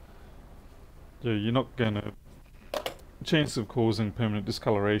this, yeah, you're not going to... Chance of causing permanent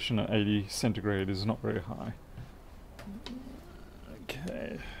discoloration at 80 centigrade is not very high.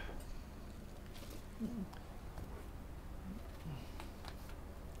 Okay.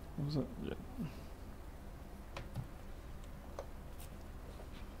 What was it? Yeah.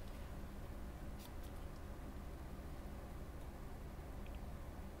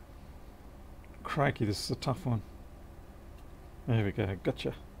 Crikey, this is a tough one. There we go,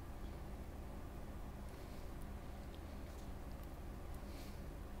 gotcha.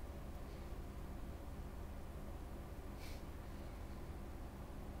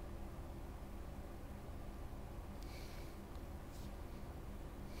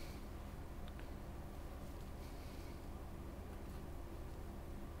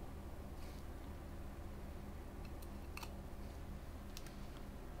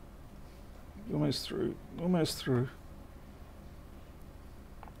 Almost through, almost through.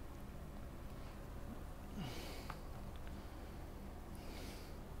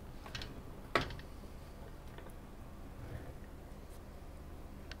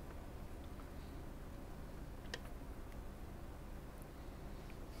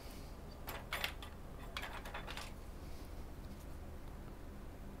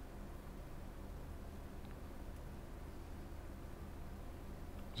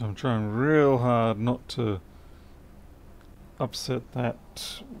 So I'm trying real hard not to upset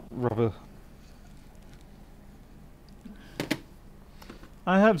that rubber.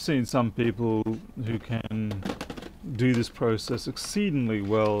 I have seen some people who can do this process exceedingly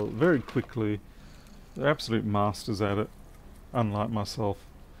well, very quickly. They're absolute masters at it, unlike myself.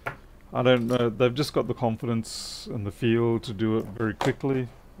 I don't know, they've just got the confidence and the feel to do it very quickly,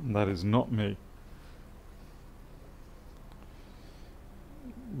 and that is not me.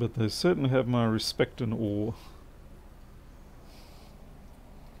 But they certainly have my respect and awe.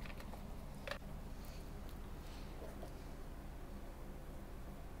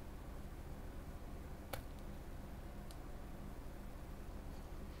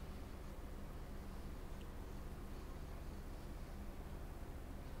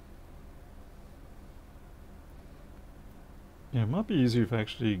 Yeah, it might be easier if I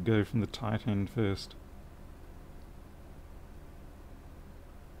actually go from the tight end first.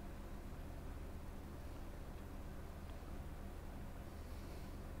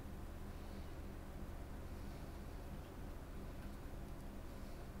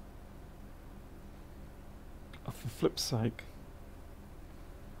 Oh, for flip's sake.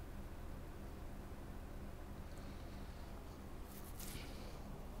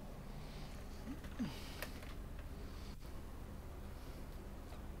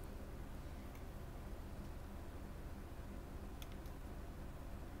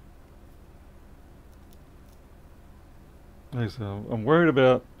 Like I said, I'm worried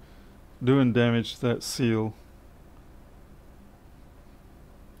about doing damage to that seal.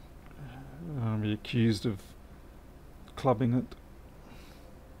 I'll be accused of clubbing it.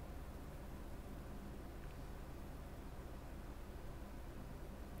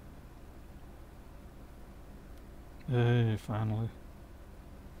 Hey, finally.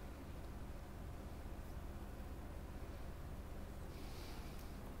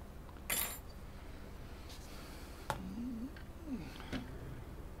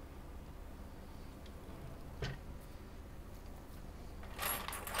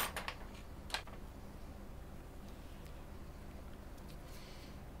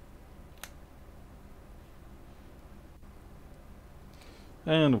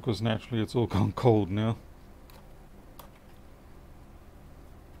 And of course, naturally, it's all gone cold now.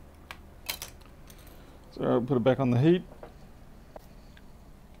 So I'll put it back on the heat.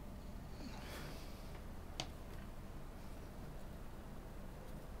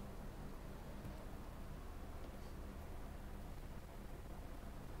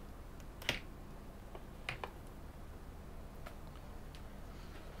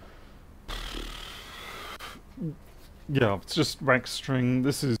 Yeah, it's just wax string.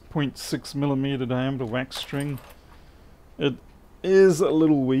 This is 0.6mm diameter wax string. It is a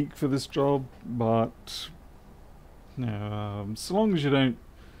little weak for this job, but so long as you don't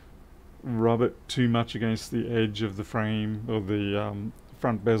rub it too much against the edge of the frame or the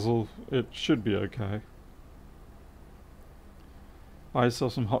front bezel, it should be okay. I saw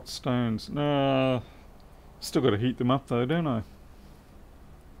some hot stones. Nah, still got to heat them up though, don't I?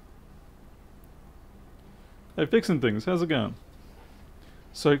 Hey, fixing things. How's it going?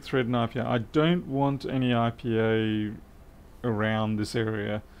 Soak thread and IPA. I don't want any IPA around this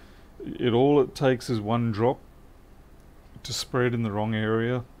area. All it takes is one drop to spread in the wrong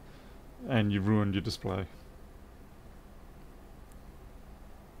area, and you've ruined your display.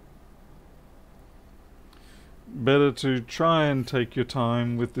 Better to try and take your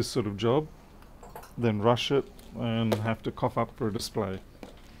time with this sort of job than rush it and have to cough up for a display.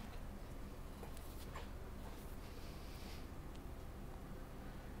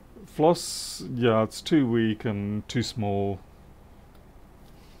 Floss, yeah, it's too weak and too small.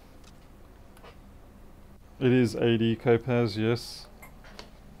 It is 80 Copaz, yes.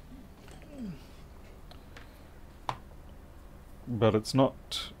 But it's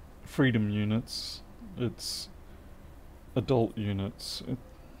not freedom units, it's adult units.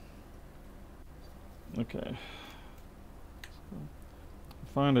 Okay.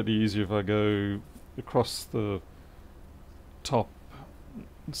 I find it easier if I go across the top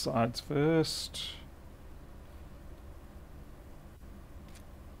sides first.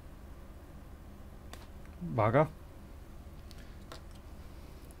 Bugger.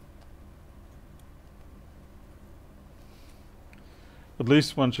 At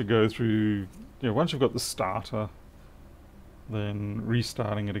least once you go through, once you've got the starter, then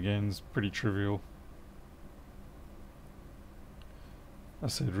restarting it again is pretty trivial. I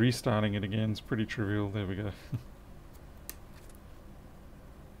said restarting it again is pretty trivial. There we go.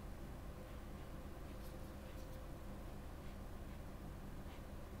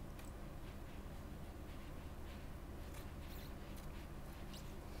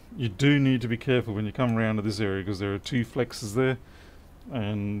 You do need to be careful when you come around to this area because there are two flexes there,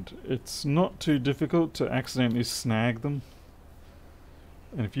 and it's not too difficult to accidentally snag them.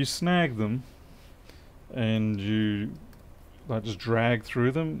 And if you snag them and you just drag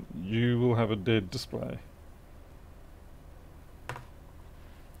through them, you will have a dead display.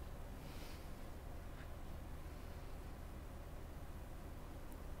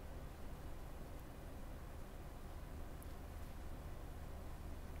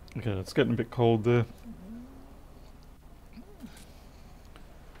 Okay, it's getting a bit cold there.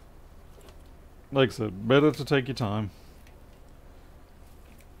 Like I said, better to take your time.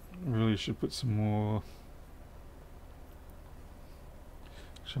 Really should put some more.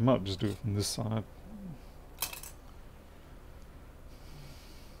 Actually, I might just do it from this side.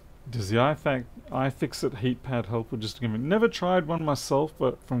 Does the iFixit heat pad help with just give me? Never tried one myself,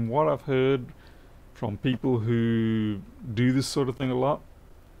 but from what I've heard from people who do this sort of thing a lot,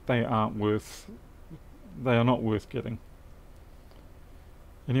 they are not worth getting.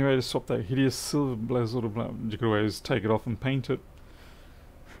 Any way to swap that hideous silver bezel to black? You could always take it off and paint it.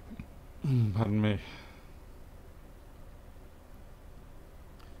 Pardon me.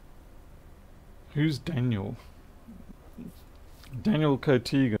 Who's Daniel? Daniel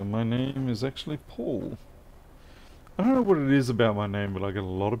Cotiga. My name is actually Paul. I don't know what it is about my name, but I get a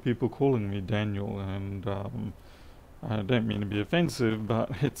lot of people calling me Daniel, and I don't mean to be offensive, but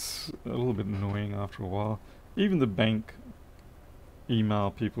it's a little bit annoying after a while. Even the bank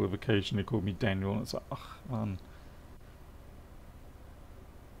email people have occasionally called me Daniel, and it's like, ugh, man.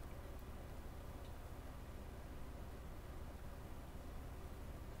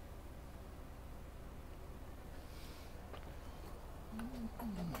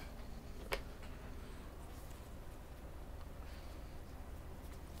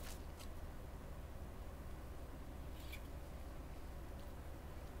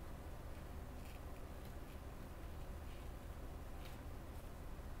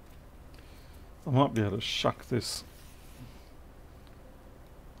 I might be able to shuck this.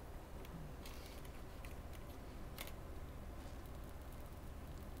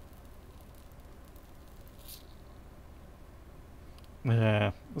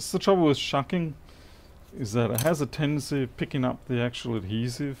 Yeah, that's the trouble with shucking, is that it has a tendency of picking up the actual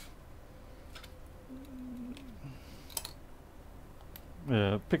adhesive.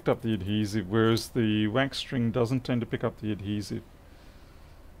 Yeah, it picked up the adhesive, whereas the wax string doesn't tend to pick up the adhesive.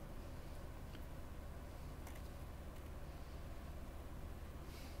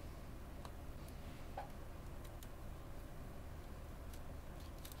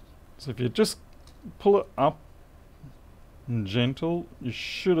 So if you just pull it up and gentle, you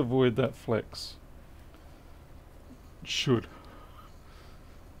should avoid that flex. Should.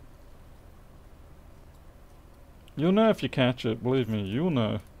 You'll know if you catch it, believe me, you'll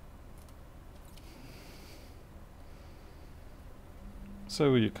know.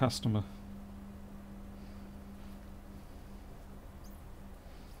 So will your customer.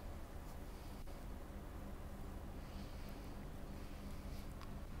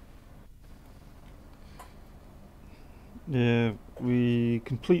 Yeah, we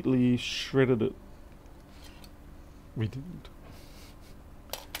completely shredded it. We didn't.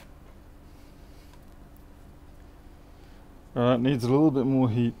 Alright, needs a little bit more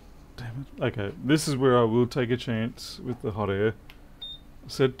heat. Damn it. Okay, this is where I will take a chance with the hot air.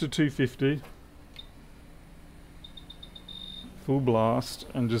 Set to 250. Full blast,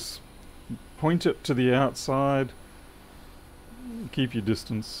 and just point it to the outside. Keep your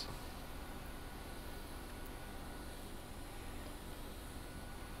distance.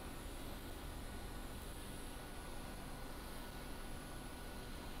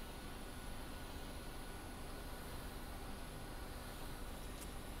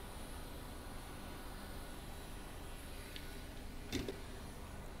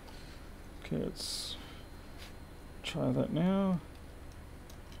 Okay, let's try that now.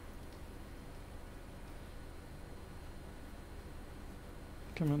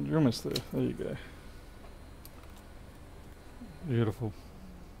 Come on, you're almost there. There you go. Beautiful.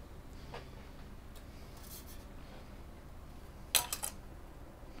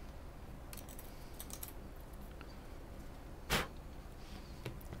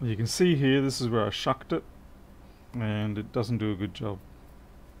 You can see here, this is where I shucked it, and it doesn't do a good job.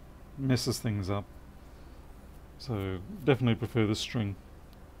 Messes things up. So definitely prefer the string.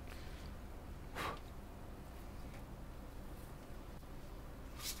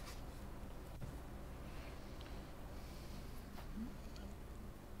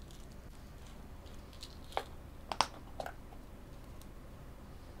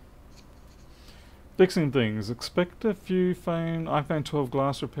 Fixing things. Expect a few iPhone 12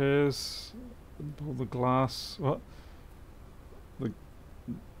 glass repairs. All the glass... What? The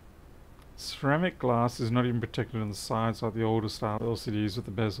ceramic glass is not even protected on the sides like the older style LCDs with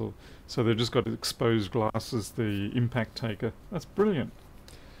the bezel. So they've just got exposed glass as the impact taker. That's brilliant.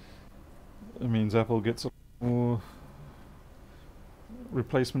 It means Apple gets more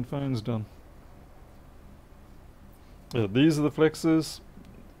replacement phones done. Yeah, these are the flexes.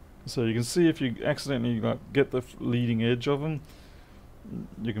 So you can see if you accidentally get the leading edge of them,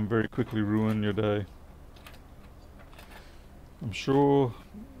 you can very quickly ruin your day. I'm sure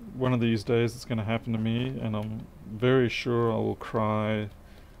one of these days it's going to happen to me, and I'm very sure I will cry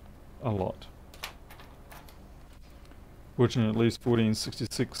a lot. Fortunately, at least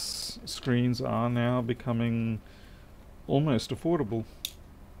 1466 screens are now becoming almost affordable.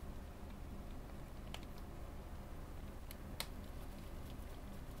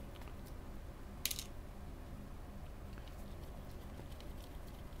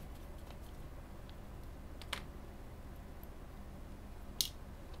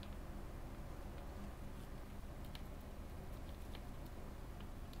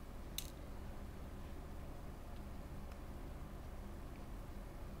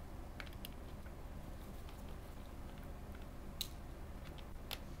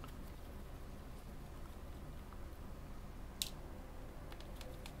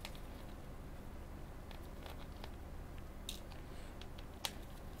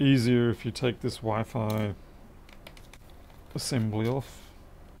 Easier if you take this Wi-Fi assembly off.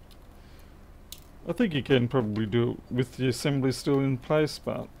 I think you can probably do it with the assembly still in place,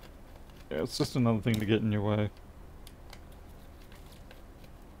 but yeah, it's just another thing to get in your way.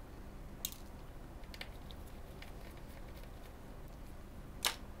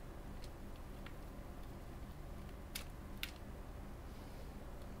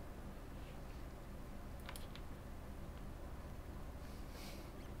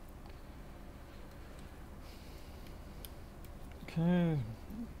 Okay,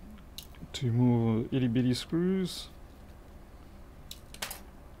 2 more itty bitty screws.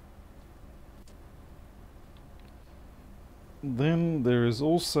 Then there is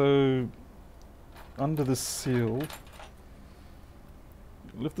also, under the seal,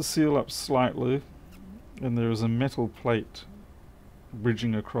 lift the seal up slightly, and there is a metal plate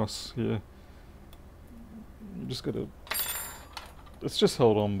bridging across here. You just got to, it's just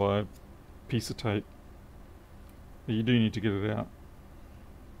held on by a piece of tape, but you do need to get it out.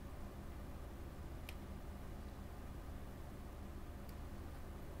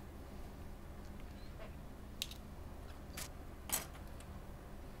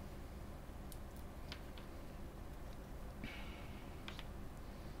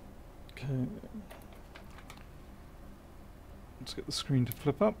 Okay, let's get the screen to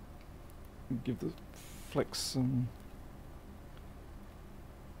flip up, give the flex some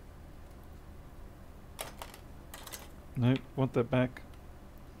no, want that back.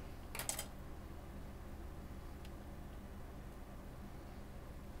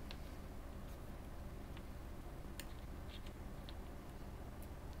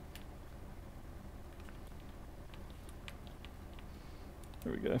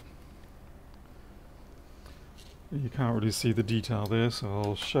 There we go. You can't really see the detail there, so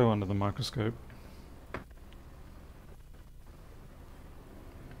I'll show under the microscope.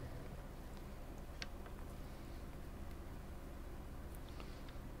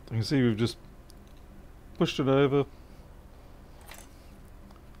 You can see we've just pushed it over,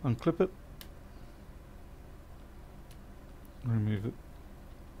 unclip it, remove it.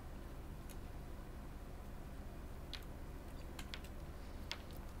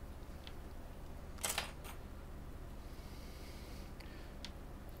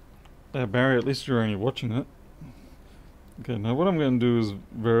 Barry, at least you're only watching it. Okay, now what I'm going to do is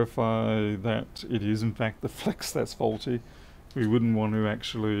verify that it is in fact the flex that's faulty. We wouldn't want to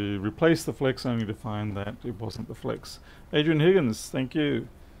actually replace the flex only to find that it wasn't the flex. Adrian Higgins, thank you.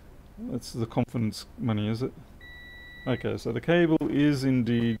 That's the confidence money, is it? Okay, so the cable is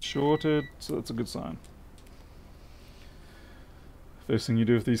indeed shorted, so that's a good sign. First thing you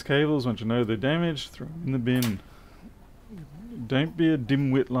do with these cables, once you know they're damaged, throw them in the bin. Don't be a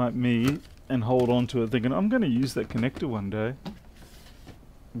dimwit like me and hold on to it thinking, I'm going to use that connector one day.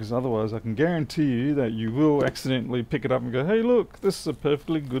 Because otherwise I can guarantee you that you will accidentally pick it up and go, hey look, this is a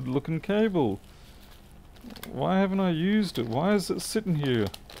perfectly good looking cable. Why haven't I used it? Why is it sitting here?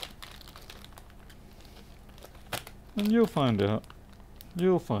 And you'll find out.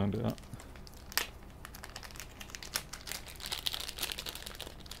 You'll find out.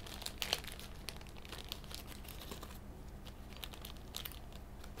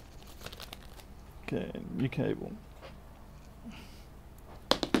 Okay, new cable.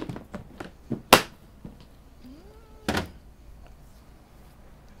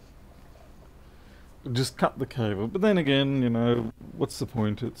 Just cut the cable, but then again, you know, what's the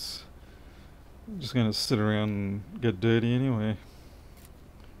point? It's just going to sit around and get dirty anyway.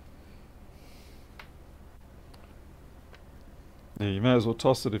 Yeah, you may as well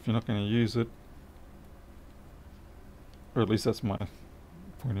toss it if you're not going to use it, or at least that's my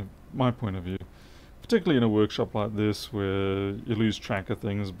point of view. Particularly in a workshop like this, where you lose track of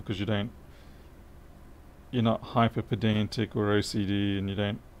things because you're not hyper pedantic or OCD, and you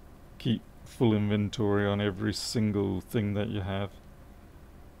don't keep full inventory on every single thing that you have.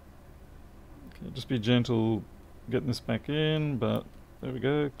 Okay, just be gentle getting this back in, but there we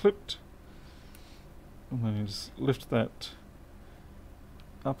go, clipped. And then you just lift that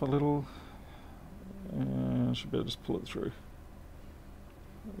up a little. Should be able to just pull it through.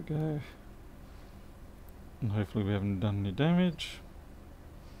 There we go. And hopefully we haven't done any damage.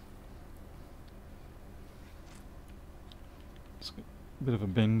 Just got a bit of a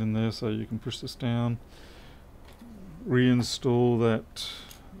bend in there so you can push this down. Reinstall that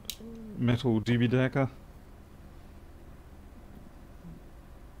metal DB DACA.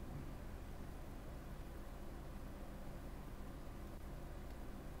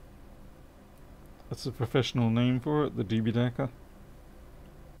 That's the professional name for it, the DB DACA.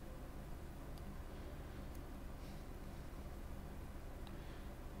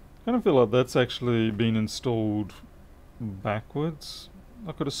 I kind of feel like that's actually been installed backwards.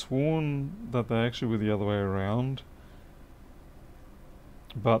 I could have sworn that they actually were the other way around.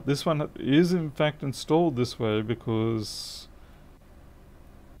 But this one is in fact installed this way because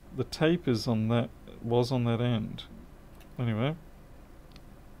the tape was on that end. Anyway,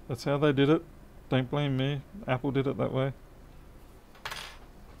 that's how they did it. Don't blame me. Apple did it that way.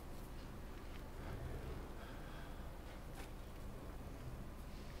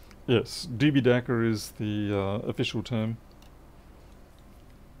 Yes, DB DACA is the official term.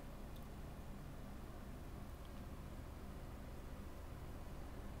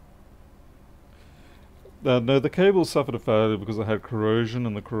 No, the cable suffered a failure because it had corrosion,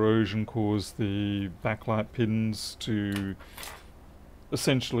 and the corrosion caused the backlight pins to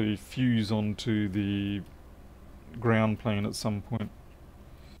essentially fuse onto the ground plane at some point,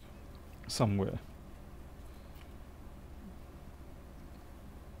 somewhere.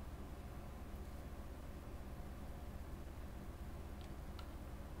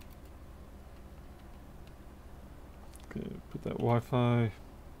 Okay, put that Wi-Fi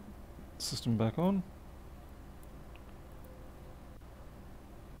system back on.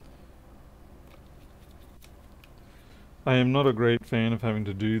 I am not a great fan of having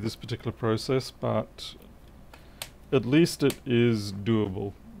to do this particular process, but at least it is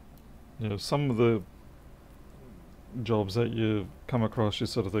doable. You know, some of the jobs that you come across, you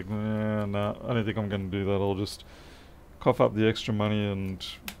sort of think, nah, I don't think I'm going to do that. I'll just cough up the extra money and,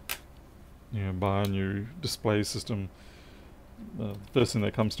 you know, buy a new display system. The first thing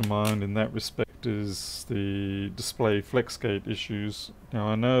that comes to mind in that respect is the display flexgate issues. Now,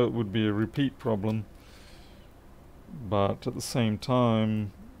 I know it would be a repeat problem, but at the same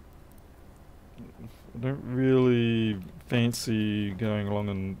time, I don't really fancy going along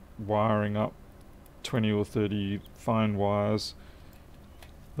and wiring up 20 or 30 fine wires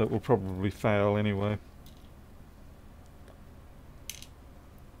that will probably fail anyway.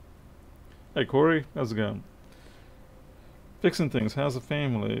 Hey Corey, how's it going? Fixing things, how's the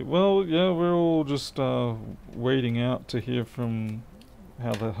family? Well, yeah, we're all just waiting out to hear from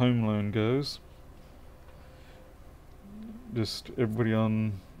how the home loan goes. Just everybody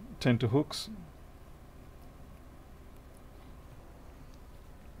on tenterhooks.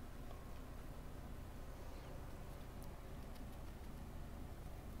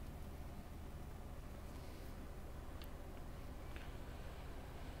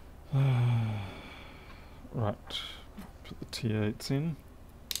 Right, put the T8s in.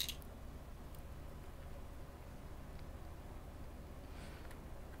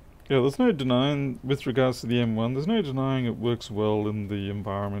 Yeah, there's no denying, with regards to the M1, there's no denying it works well in the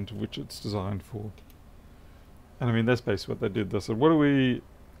environment which it's designed for. And I mean, that's basically what they did. They said, what do we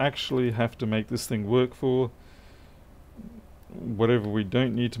actually have to make this thing work for? Whatever we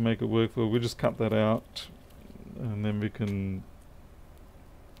don't need to make it work for, we just cut that out, and then we can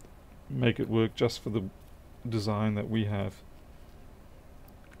make it work just for the design that we have.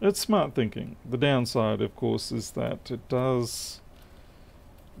 It's smart thinking. The downside, of course, is that it does...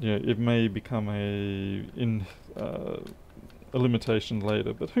 yeah, it may become a limitation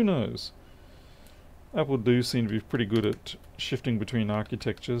later, but who knows? Apple do seem to be pretty good at shifting between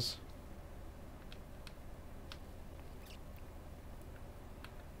architectures.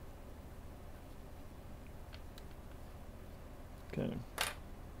 Okay.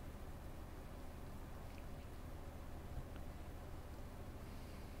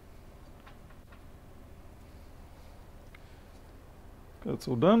 That's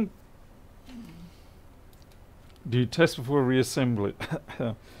all done. Do you test before reassembly?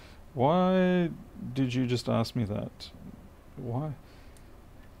 Why did you just ask me that? Why?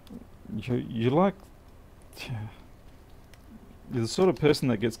 You like... you're the sort of person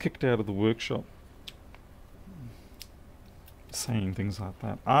that gets kicked out of the workshop. Saying things like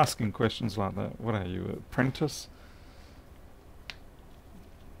that. Asking questions like that. What are you, an apprentice?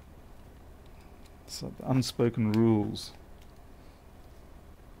 It's like unspoken rules.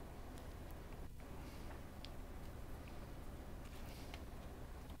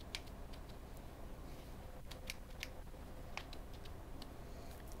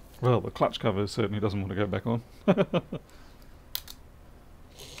 Well, the clutch cover certainly doesn't want to go back on.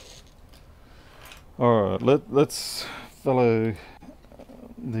 Alright, let's follow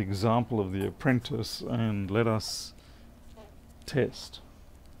the example of the apprentice and let us test.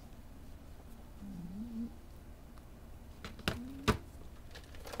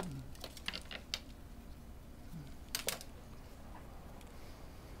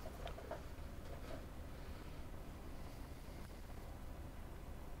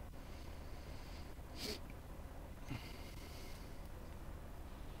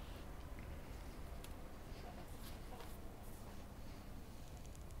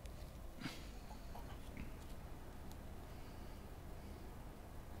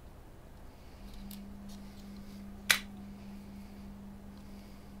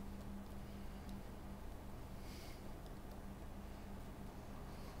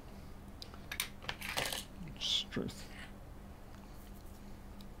 Truth.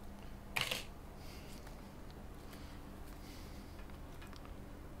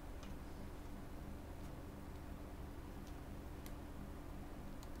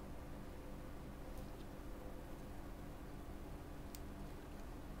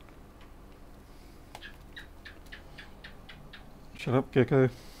 Shut up, Gecko.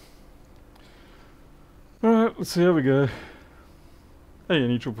 Alright, let's see how we go. Hey,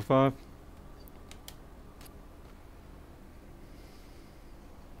 any 555.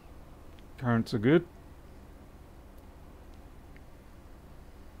 Currents are good.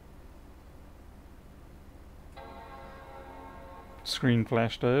 Screen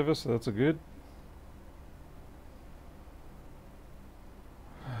flashed over, so that's a good.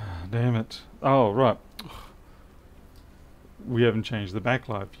 Damn it. Oh, right. We haven't changed the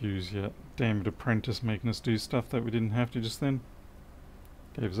backlight fuse yet. Damn it, Apprentice making us do stuff that we didn't have to just then.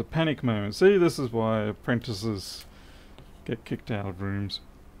 Gave us a panic moment. See, this is why apprentices get kicked out of rooms.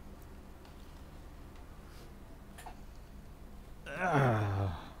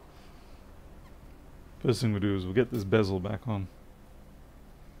 First thing we do is we'll get this bezel back on.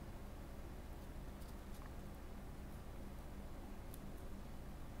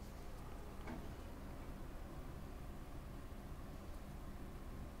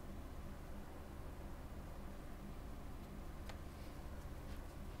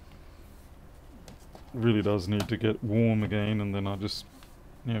 It really does need to get warm again, and then I just,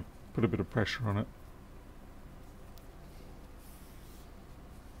 put a bit of pressure on it.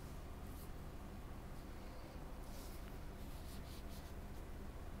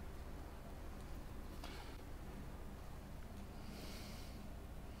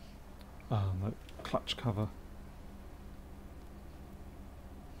 That clutch cover.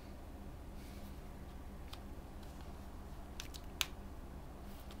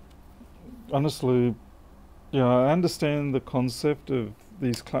 Honestly, yeah, I understand the concept of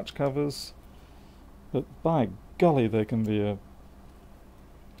these clutch covers, but by golly, they can be a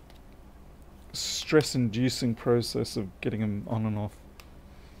stress-inducing process of getting them on and off,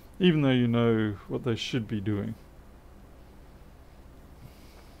 even though you know what they should be doing.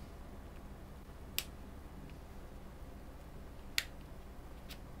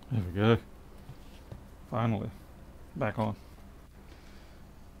 There we go. Finally, back on.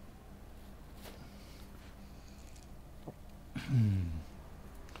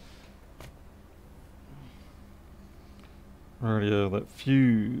 Radio, that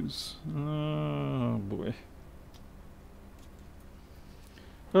fuse. Oh boy.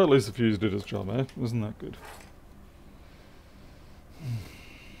 Well, at least the fuse did its job, eh? Wasn't that good?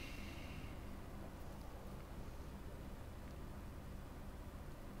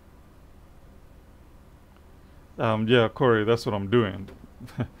 Yeah, Corey, that's what I'm doing.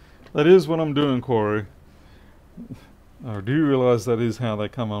 That is what I'm doing, Corey. Do you realize that is how they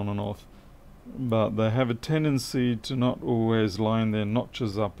come on and off? But they have a tendency to not always line their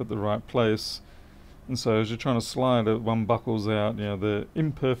notches up at the right place. And so as you're trying to slide it, one buckles out. They're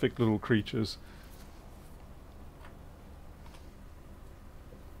imperfect little creatures.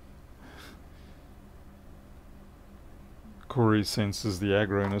 Corey senses the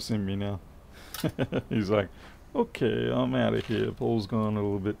aggroness in me now. He's like, okay, I'm out of here. Paul's gone a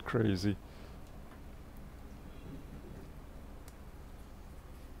little bit crazy.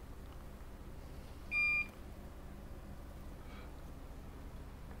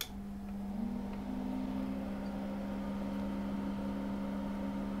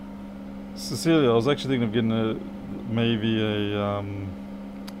 Cecilia, I was actually thinking of getting maybe a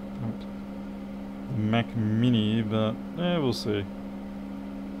Mac Mini, but we'll see.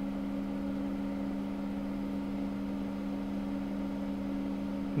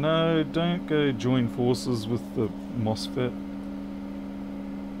 No, don't go join forces with the MOSFET.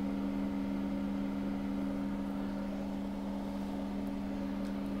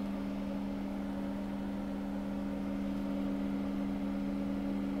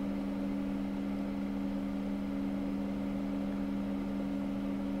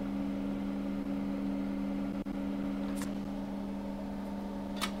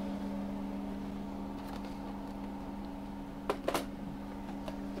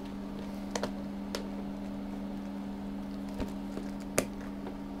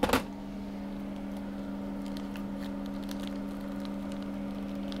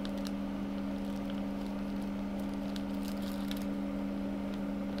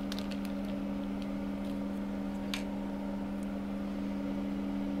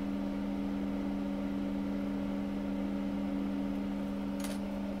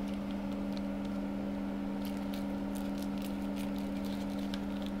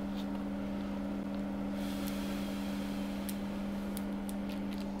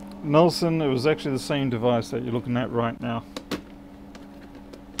 Nelson, it was actually the same device that you're looking at right now.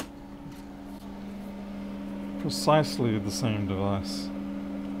 Precisely the same device.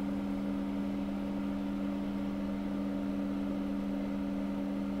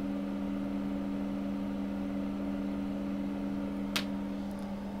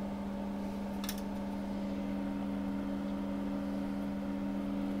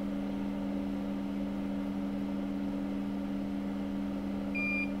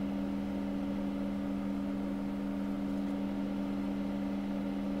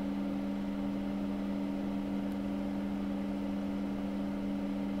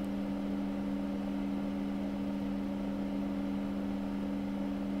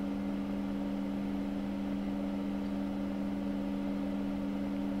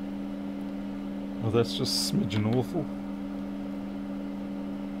 Oh, that's just smidgen awful.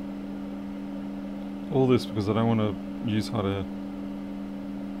 All this because I don't want to use hot air.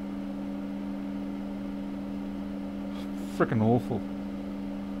 Frickin' awful.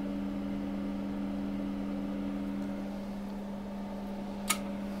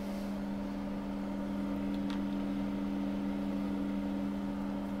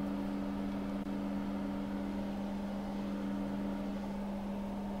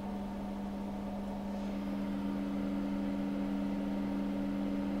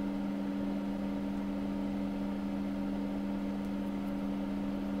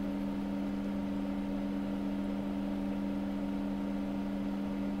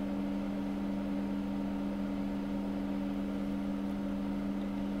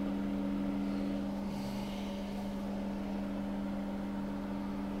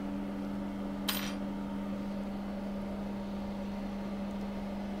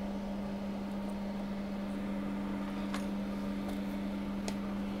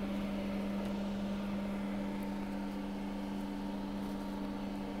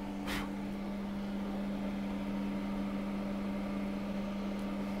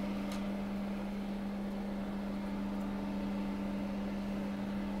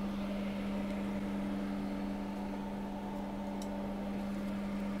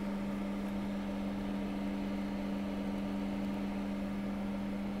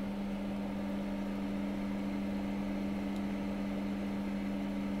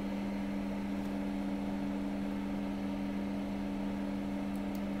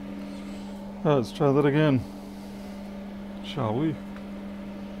 Let's try that again, shall we?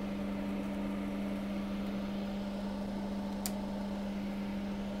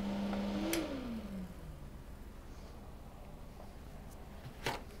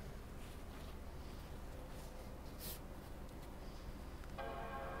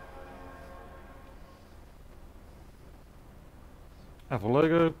 Apple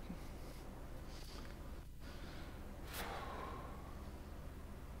logo.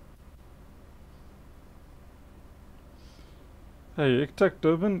 Hey, Tic-Tac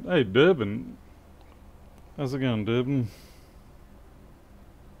Durban. Hey, Durban. How's it going, Durban?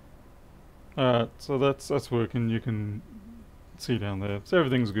 Alright, so that's working. You can see down there. So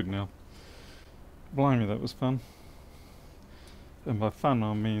everything's good now. Blimey, that was fun. And by fun,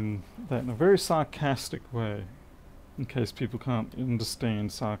 I mean that in a very sarcastic way, in case people can't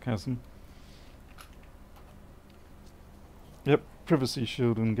understand sarcasm. Yep, privacy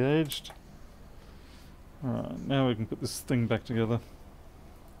shield engaged. Alright, now we can put this thing back together.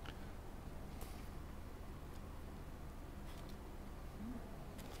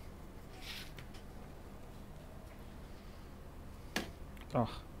 Ah.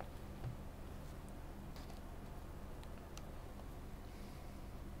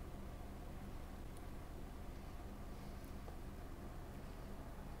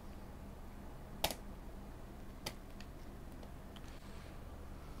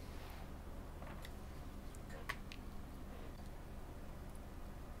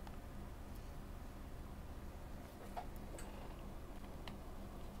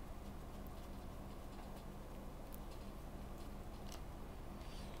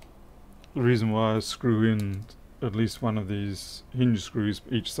 The reason why I screw in at least one of these hinge screws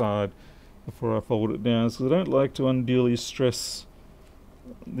each side before I fold it down is because I don't like to unduly stress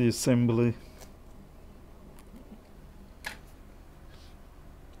the assembly.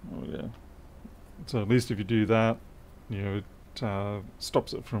 Oh yeah. So at least if you do that, you know, it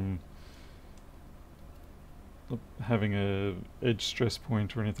stops it from having a edge stress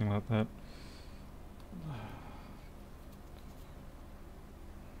point or anything like that.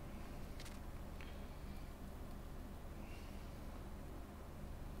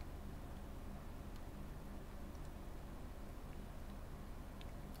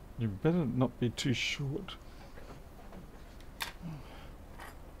 You better not be too short.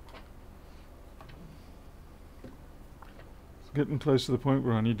 It's getting close to the point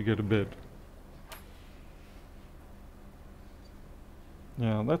where I need to go to bed.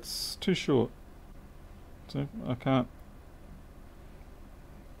 Yeah, that's too short. So I can't.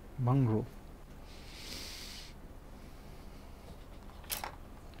 Mongrel.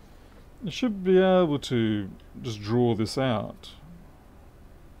 You should be able to just draw this out.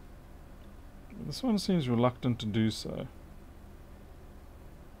 This one seems reluctant to do so.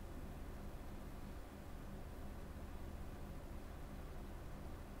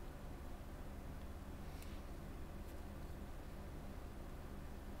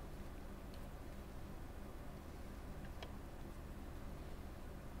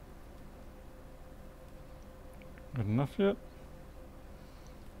 Good enough yet?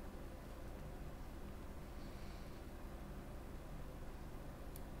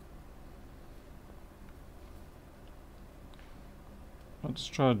 I'll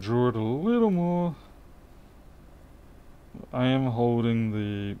just try to draw it a little more. I am holding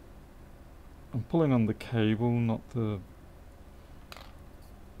the... I'm pulling on the cable, not the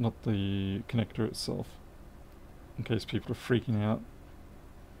connector itself, in case people are freaking out.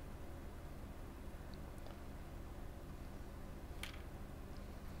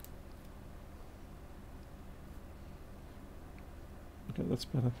 Okay, that's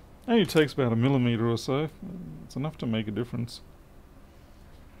better. Only takes about 1 millimeter or so. It's enough to make a difference.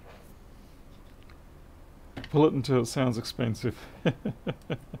 Pull it until it sounds expensive.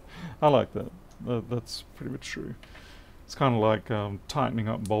 I like that. That's pretty much true. It's kind of like tightening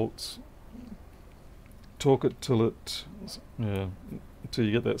up bolts. Torque it till it, yeah, until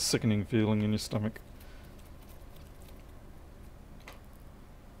you get that sickening feeling in your stomach.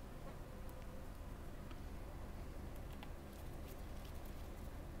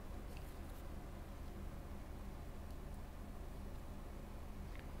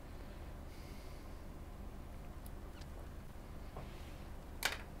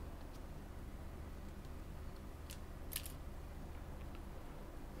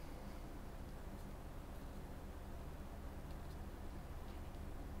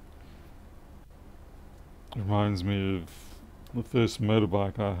 Reminds me of the first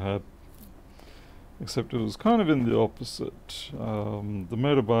motorbike I had, except it was kind of in the opposite. The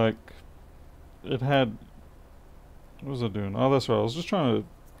motorbike, it had... What was I doing? Oh, that's right. I was just trying to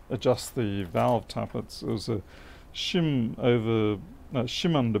adjust the valve tappets. It was a shim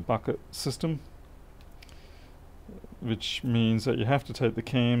under bucket system, which means that you have to take the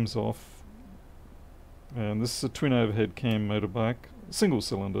cams off. And this is a twin overhead cam motorbike, single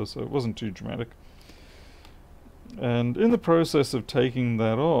cylinder, so it wasn't too dramatic. And in the process of taking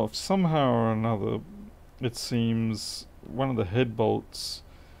that off, somehow or another, it seems one of the head bolts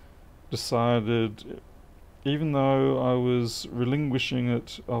decided, even though I was relinquishing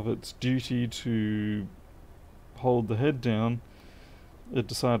it of its duty to hold the head down, it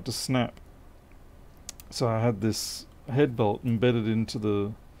decided to snap. So I had this head bolt embedded into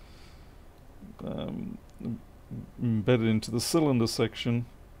the cylinder section,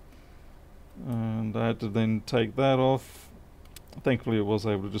 and I had to then take that off. Thankfully it was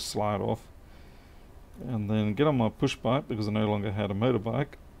able to just slide off, and then get on my push bike, because I no longer had a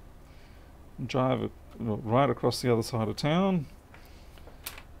motorbike, and drive it right across the other side of town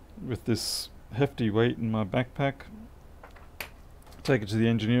with this hefty weight in my backpack, take it to the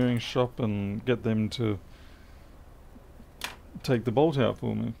engineering shop and get them to take the bolt out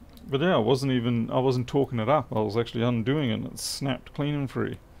for me. But yeah, I wasn't torquing it up, I was actually undoing it, and it snapped clean and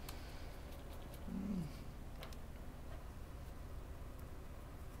free.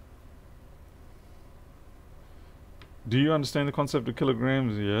 Do you understand the concept of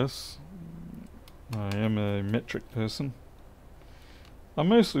kilograms? Yes. I am a metric person. I'm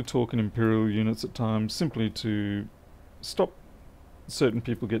mostly talking imperial units at times, simply to stop certain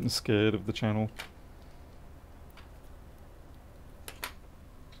people getting scared of the channel.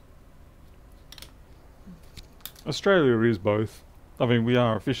 Australia is both. I mean, we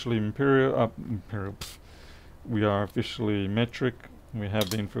are officially we are officially metric. We have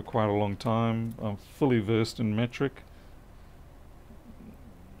been for quite a long time. I'm fully versed in metric.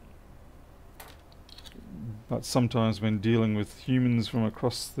 But sometimes when dealing with humans from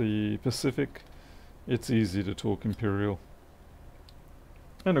across the Pacific, it's easy to talk imperial.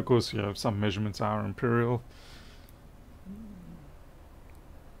 And of course, yeah, some measurements are imperial.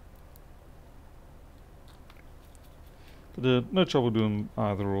 But no trouble doing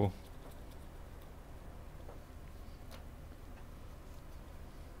either or.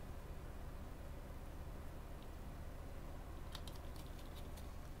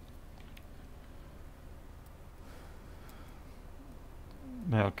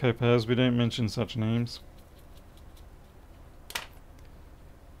 Now, Kopaz, we don't mention such names.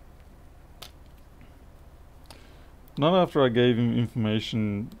 Not after I gave him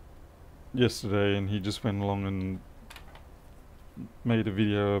information yesterday and he just went along and made a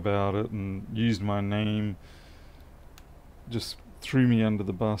video about it and used my name, just threw me under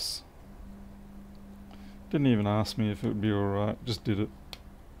the bus. Didn't even ask me if it would be alright, just did it.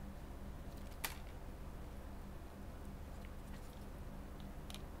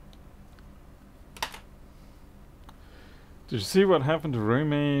 Did you see what happened to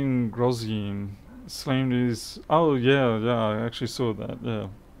Romain Grosjean? Slammed his... Oh yeah, I actually saw that, yeah.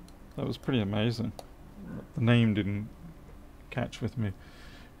 That was pretty amazing. The name didn't catch with me.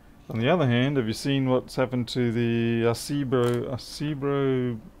 On the other hand, have you seen what's happened to the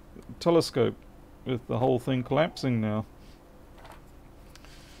Arecibo telescope, with the whole thing collapsing now?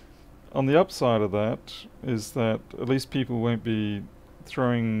 On the upside of that is that at least people won't be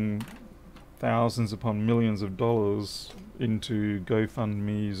throwing thousands upon millions of dollars into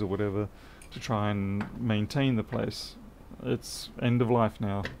GoFundMe's or whatever to try and maintain the place. It's end of life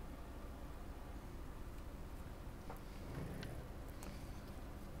now.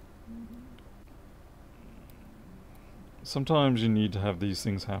 Sometimes you need to have these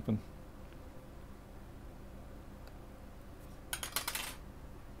things happen.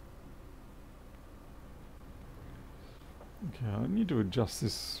 Okay, I need to adjust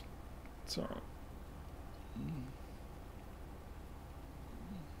this. Sorry.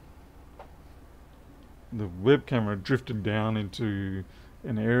 The web camera drifted down into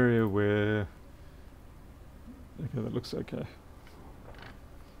an area where... Okay, that looks okay.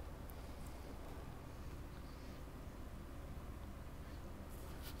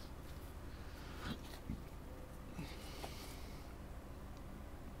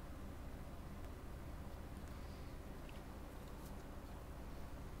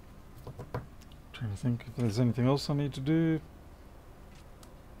 Trying to think if there's anything else I need to do.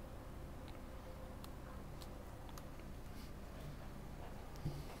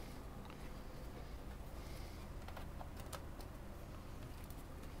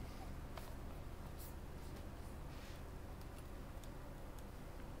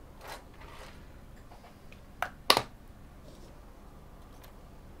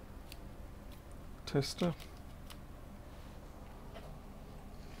 Tester.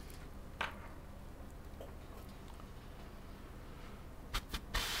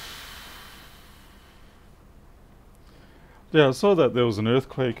 Yeah, I saw that there was an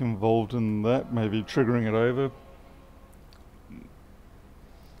earthquake involved in that, maybe triggering it over.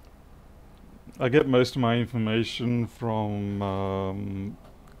 I get most of my information from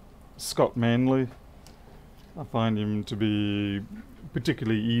Scott Manley. I find him to be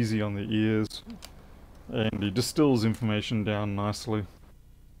particularly easy on the ears, and he distills information down nicely.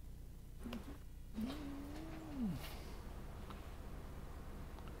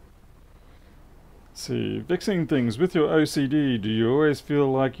 See, fixing things with your OCD, do you always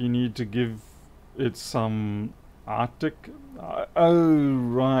feel like you need to give it some Arctic? Oh,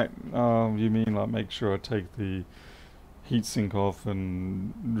 right. You mean like make sure I take the heatsink off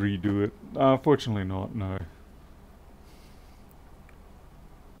and redo it? Fortunately not, no.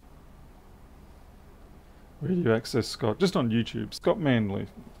 Where do you access Scott? Just on YouTube. Scott Manley.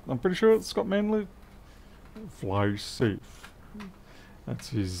 I'm pretty sure it's Scott Manley. Fly safe. That's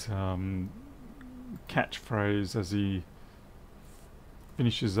his catchphrase as he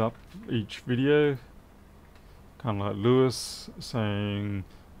finishes up each video. Kind of like Lewis saying,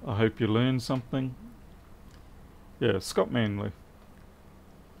 I hope you learned something. Yeah, Scott Manley.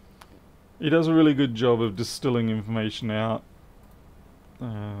 He does a really good job of distilling information out.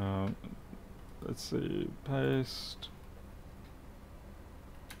 Let's see, paste.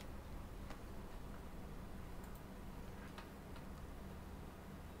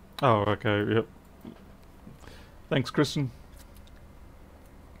 Oh, okay, yep. Thanks, Kristen.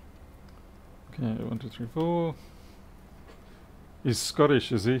 Okay, 1, 2, 3, 4. He's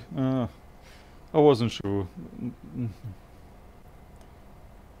Scottish, is he? I wasn't sure.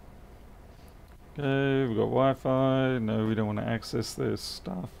 Okay, we've got Wi-Fi. No, we don't want to access their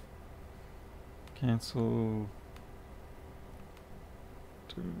stuff. Cancel.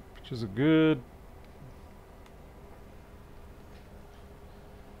 2 pictures are good.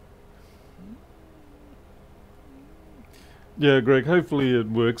 Yeah, Greg, hopefully it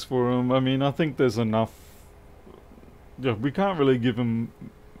works for him. I mean, I think there's enough. Yeah, we can't really give him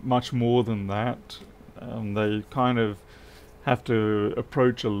much more than that. They kind of have to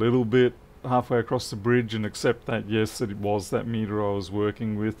approach a little bit halfway across the bridge and accept that, yes, it was that meter I was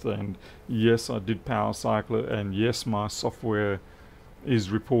working with, and yes, I did power cycle it, and yes, my software is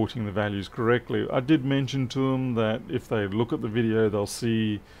reporting the values correctly. I did mention to them that if they look at the video, they'll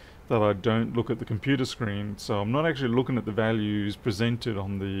see that I don't look at the computer screen, so I'm not actually looking at the values presented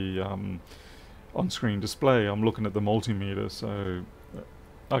on the on-screen display. I'm looking at the multimeter, so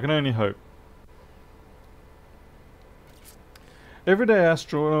I can only hope. Everyday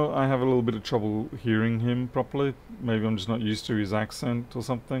Astro, I have a little bit of trouble hearing him properly. Maybe I'm just not used to his accent or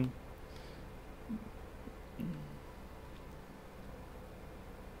something.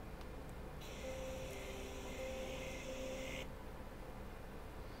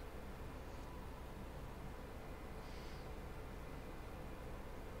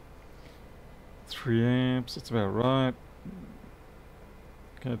 $3 amps, that's about right.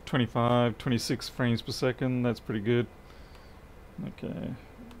 Okay, 25, 26 frames per second, that's pretty good. Okay,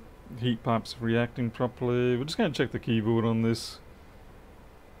 heat pipes reacting properly. We're just going to check the keyboard on this.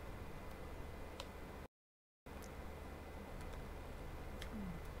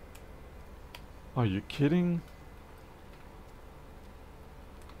 Are you kidding?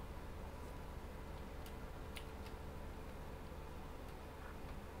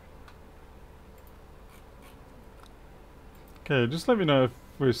 Okay, just let me know if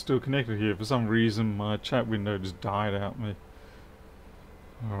we're still connected here. For some reason my chat window just died out me.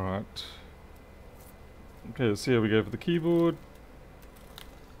 Alright. Okay, let's see how we go for the keyboard.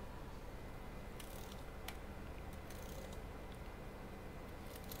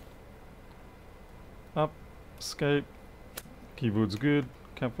 Up, escape. Keyboard's good.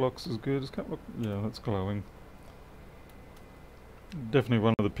 Cap locks is good. Is cap lock? Yeah, that's glowing. Definitely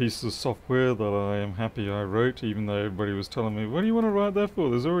one of the pieces of software that I am happy I wrote, even though everybody was telling me, what do you want to write that for?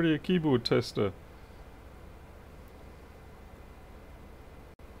 There's already a keyboard tester.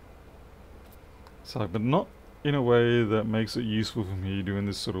 So, but not in a way that makes it useful for me doing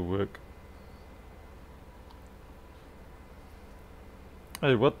this sort of work.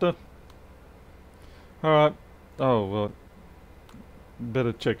 Hey, what the? Alright. Oh, well.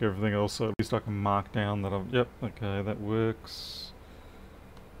 Better check everything else so at least I can mark down that I've... Yep, okay, that works.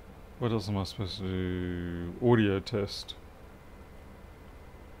 What else am I supposed to do? Audio test.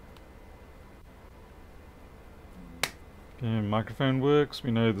 Okay, microphone works. We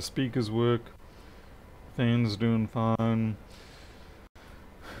know the speakers work. Fan's doing fine.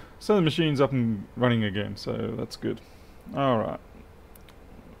 So the machine's up and running again, so that's good. Alright.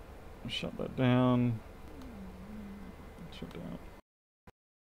 Shut that down. Shut down.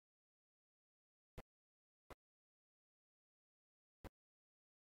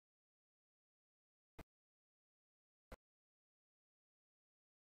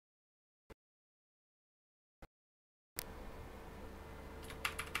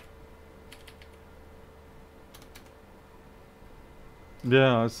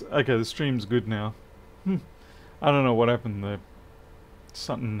 Yeah, okay, the stream's good now. I don't know what happened there.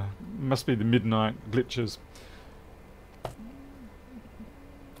 Something, must be the midnight glitches.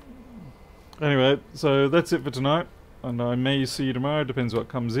 Anyway, so that's it for tonight, and I may see you tomorrow, depends what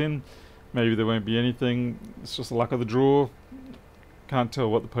comes in. Maybe there won't be anything, it's just the luck of the draw. Can't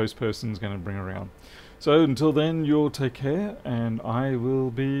tell what the post person's going to bring around. So until then, you'll take care, and I will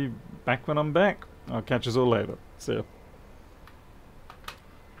be back when I'm back. I'll catch us all later. See ya.